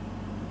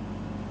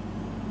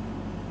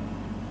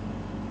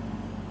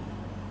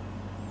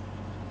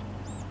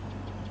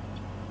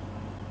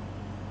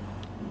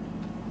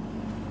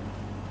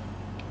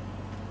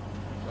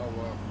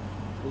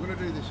 We're going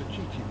to do this a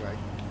cheeky way.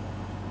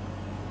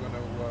 We're going to,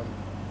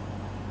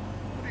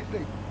 what do you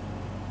think?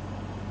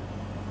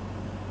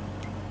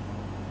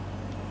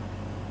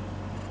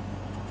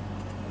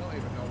 I don't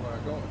even know where I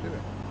go to do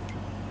it.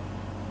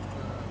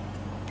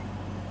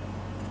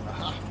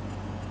 Aha!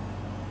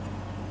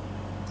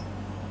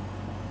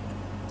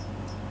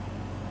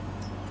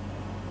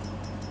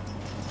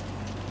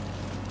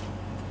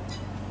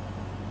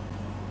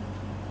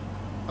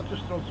 I've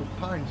just thrown some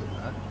pines in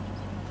there.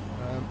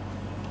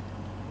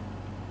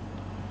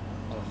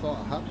 I thought I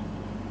had.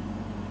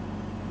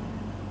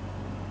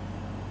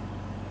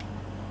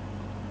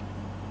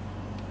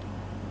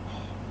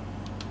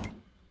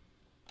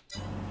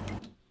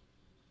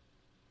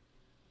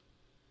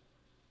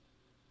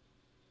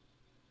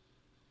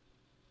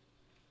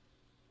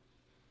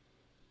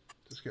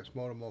 This gets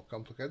more and more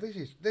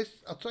complicated. This.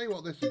 I'll tell you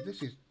what this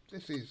is.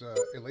 This is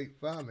elite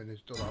farming has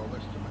done all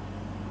this to me.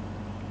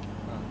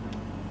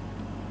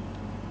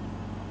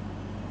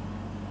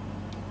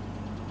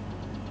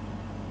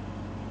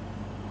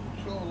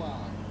 Control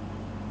line.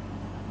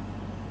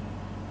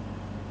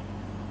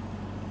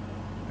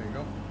 There you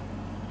go.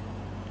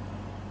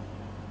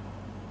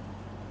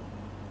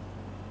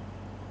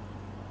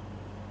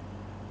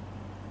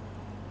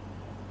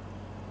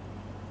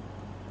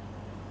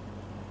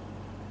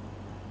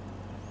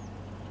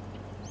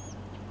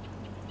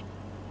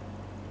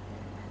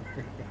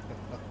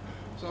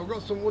 So I've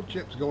got some wood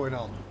chips going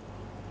on.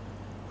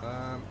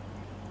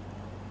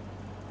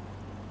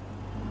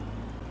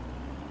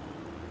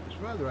 It's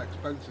rather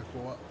expensive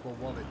for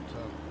what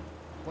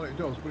it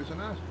does, but it's a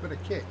nice bit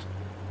of kit.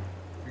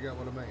 If you get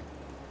what I mean.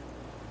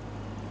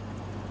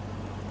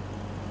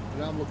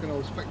 And I'm looking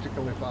all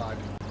spectacleified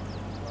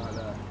right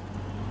there.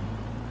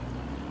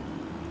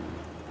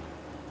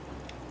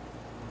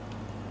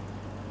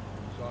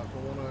 So if I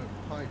want to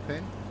pipe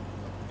in,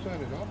 I can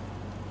turn it off.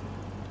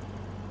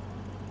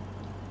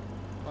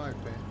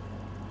 Pipe in.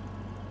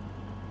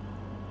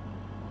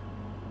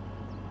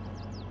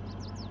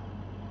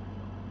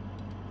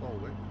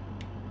 Hold it.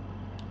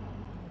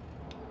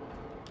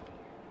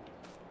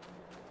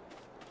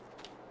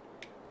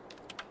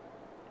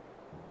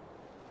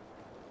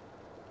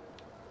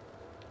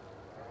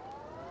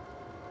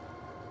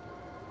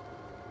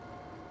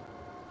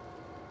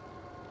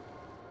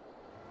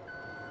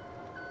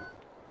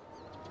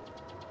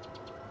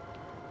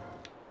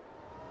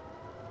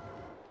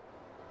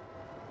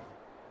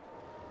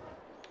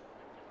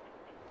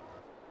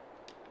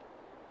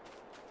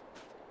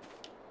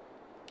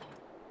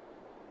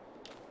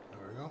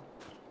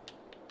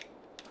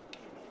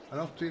 And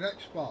off to your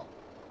next spot.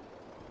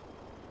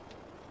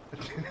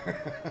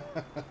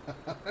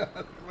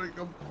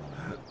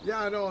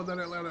 Yeah, I know, and then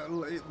it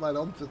led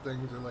on to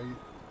things.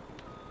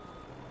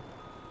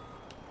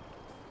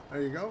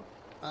 There you go.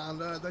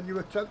 And then you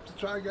attempt to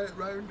try and get it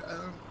round.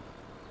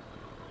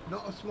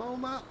 Not a small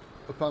map,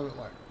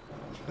 apparently.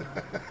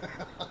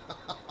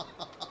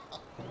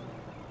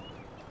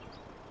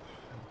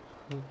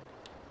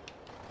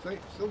 See,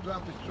 still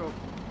drive this truck.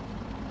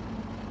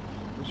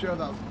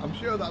 I'm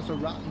sure that's a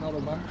rat, not a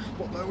mouse,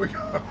 but there we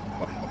go.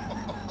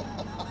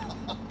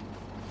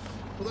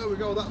 Well, there we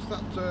go, that's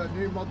that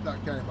new mod that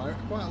came out. I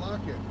quite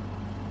like it.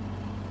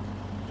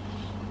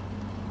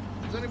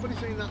 Has anybody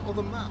seen that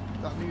other map?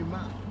 That new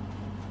map?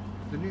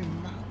 The new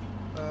map?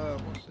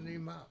 What's the new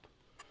map?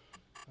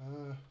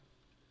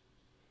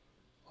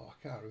 Oh, I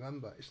can't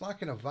remember. It's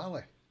like in a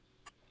valley.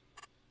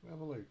 Let me have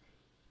a look.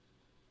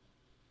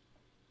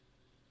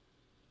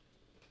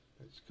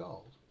 It's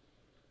called...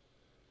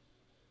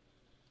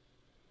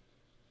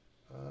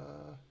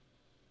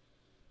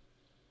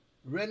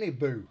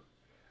 Reniboo.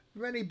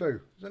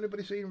 Reniboo. Has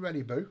anybody seen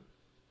Reniboo?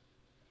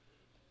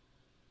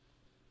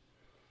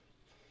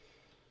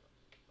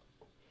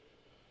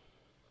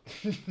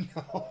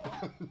 No.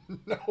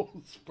 No,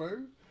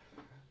 Spoo.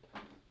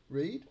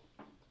 Read.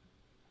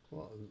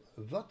 What?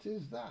 That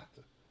is that.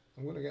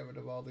 I'm going to get rid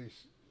of all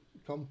these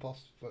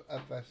compost for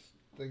FS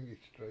thingy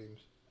streams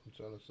I'm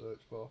trying to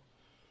search for.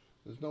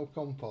 There's no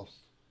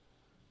compost.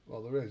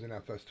 Well, there is in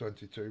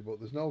FS22, but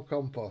there's no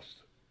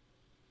compost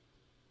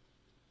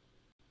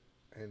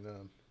in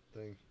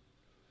thing.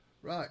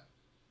 Right,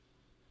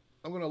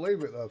 I'm going to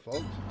leave it there,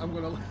 folks. I'm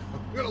going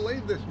to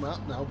leave this map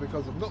now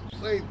because I've not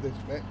saved this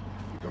bit,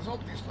 because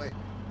obviously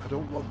I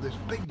don't want this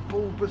big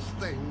bulbous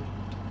thing.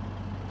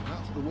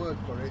 That's the word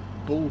for it,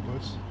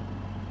 bulbous.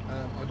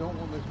 I don't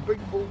want this big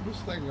bulbous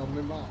thing on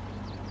my map.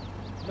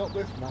 Not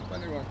this map,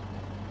 anyway.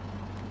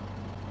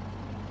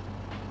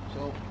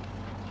 So.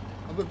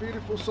 Have a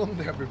beautiful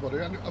Sunday, everybody,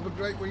 and have a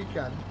great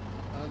weekend.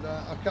 and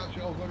I'll catch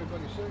you all very,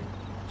 very soon.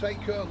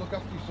 Take care, look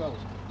after yourselves.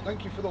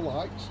 Thank you for the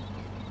likes.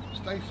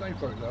 Stay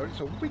safe out there. It's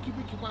a wiki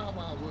wow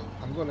world.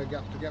 I'm going to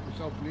have to get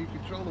myself a new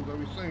controller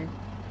very soon.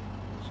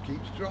 This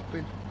keeps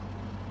dropping.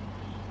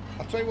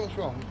 I'll tell you what's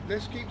wrong.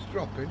 This keeps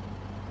dropping,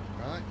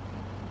 right?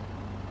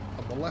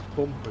 And the left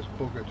bumper's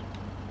buggered,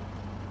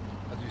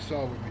 as you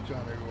saw with me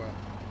trying to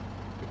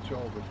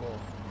control before.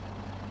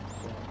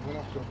 So I'm going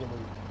to have to have a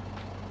look.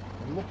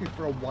 I'm looking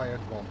for a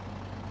wired one.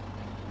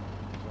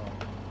 So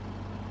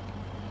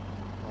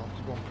I'll have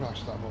to go and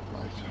crash that up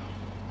later.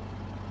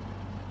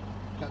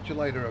 Catch you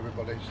later,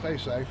 everybody. Stay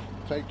safe.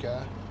 Take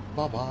care.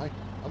 Bye bye.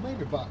 I may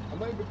be back. I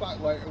may be back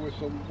later with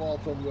some more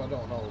thunder. I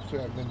don't know. See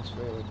how Minn's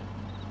feeling.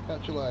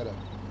 Catch you later.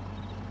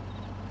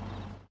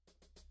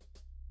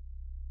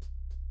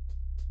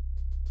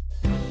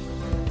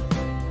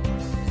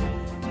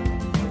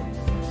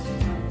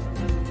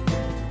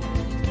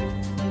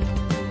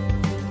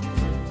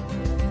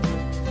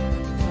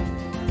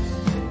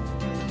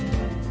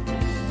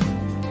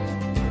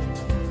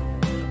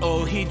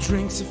 He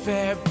drinks a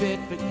fair bit,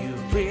 but you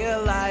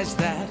realize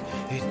that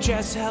it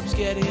just helps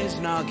get his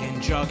noggin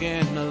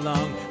jogging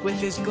along. With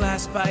his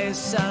glass by his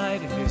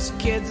side and his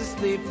kids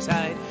asleep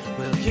tight,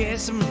 we'll hear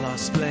some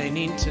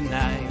lost-plaining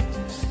tonight.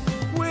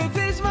 With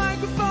his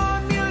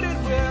microphone muted,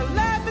 we'll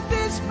laugh at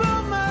this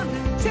boomer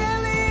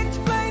until he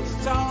explains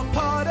it's all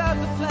part of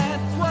the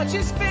plan. Watch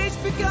his face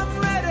become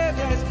redder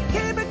as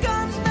he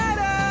becomes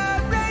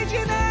meta,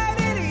 raging at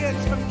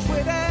idiots from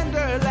Twitter and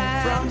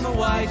Erlang. From the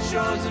white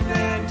shores of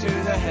MINN to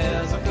the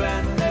hills of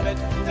Glenlivet,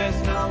 there's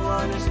no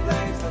one who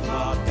explains the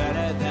law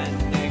better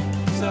than Nick.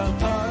 So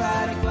pour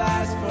out a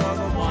glass for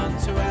the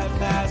ones who have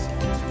passed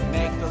to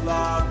make the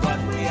law what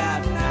we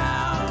have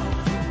now.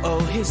 Oh,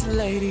 his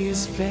lady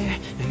is fair,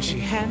 and she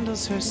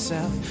handles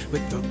herself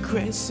with the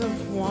grace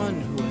of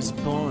one who has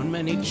borne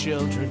many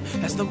children.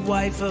 As the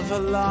wife of a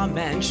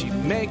lawman, she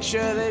makes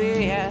sure that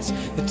he has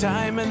the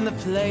time and the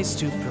place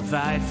to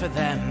provide for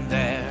them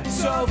there.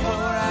 So pour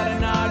out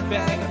an odd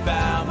bag of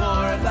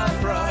Balmore at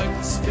Lafroig.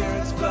 The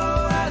spirits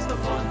flow as the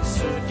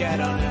ones who get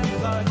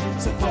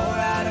unemployed. So pour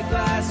out a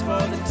glass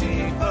for the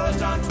tea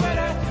post on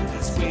Twitter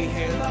as we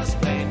hear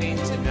lost-plaining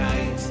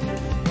tonight.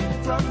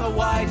 From the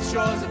white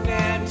shores of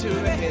MINN to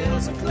the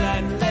hills of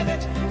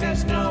Glenlivet,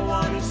 there's no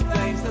one who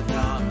explains the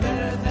law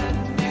better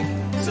than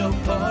Nick. So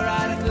pour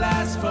out a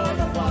glass for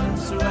the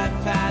ones who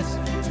have passed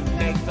to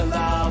make the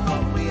law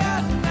what we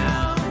have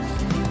now.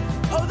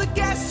 Oh, the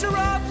guests are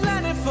all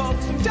plentiful,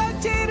 from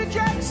Doug T to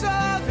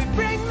Drexel. They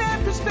bring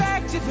their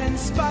perspective and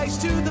spice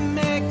to the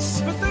mix.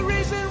 But the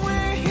reason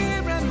we're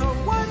here and the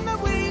one that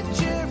we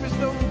cheer is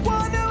the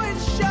one who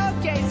is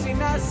showcasing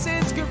us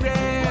his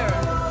career.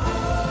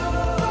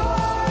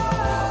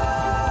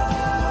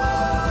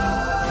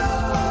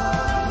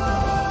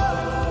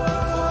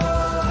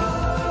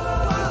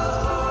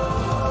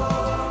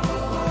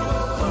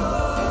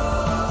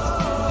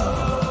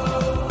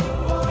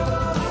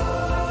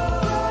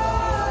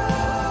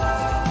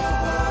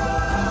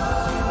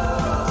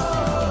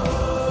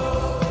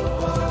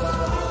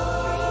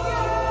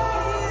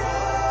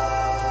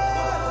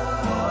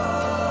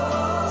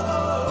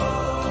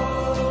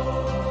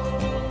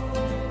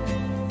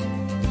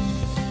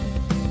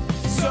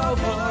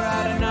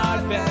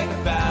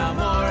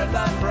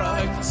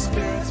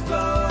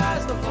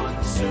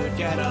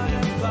 Get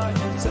unemployed.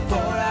 So pour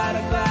out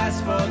a glass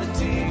for the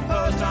tea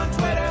post on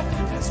Twitter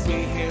as we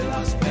hear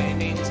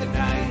lost-plaining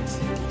tonight.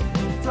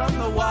 From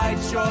the white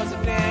shores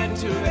of MINN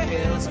to the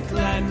hills of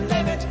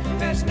Glenlivet,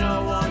 there's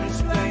no one who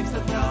explains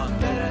the law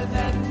better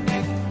than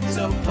Nick.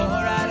 So pour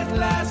out a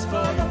glass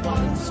for the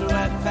ones who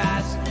have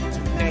passed to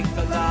make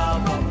the law